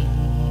dis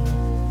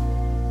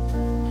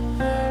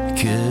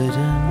que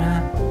de ma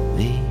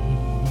vie,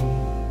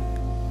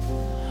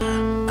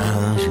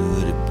 un jour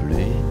de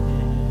pluie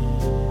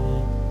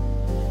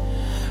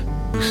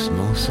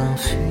doucement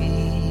s'enfuit.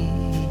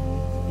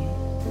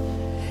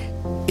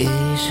 Et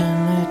je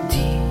me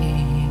dis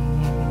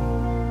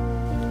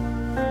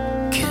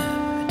que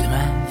de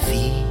ma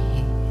vie,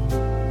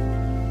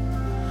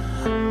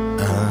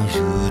 un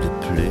jour de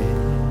pluie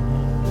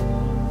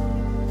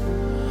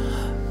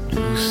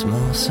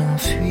doucement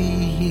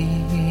s'enfuit.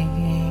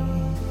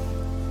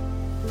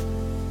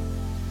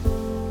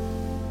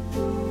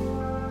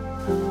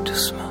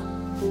 Doucement.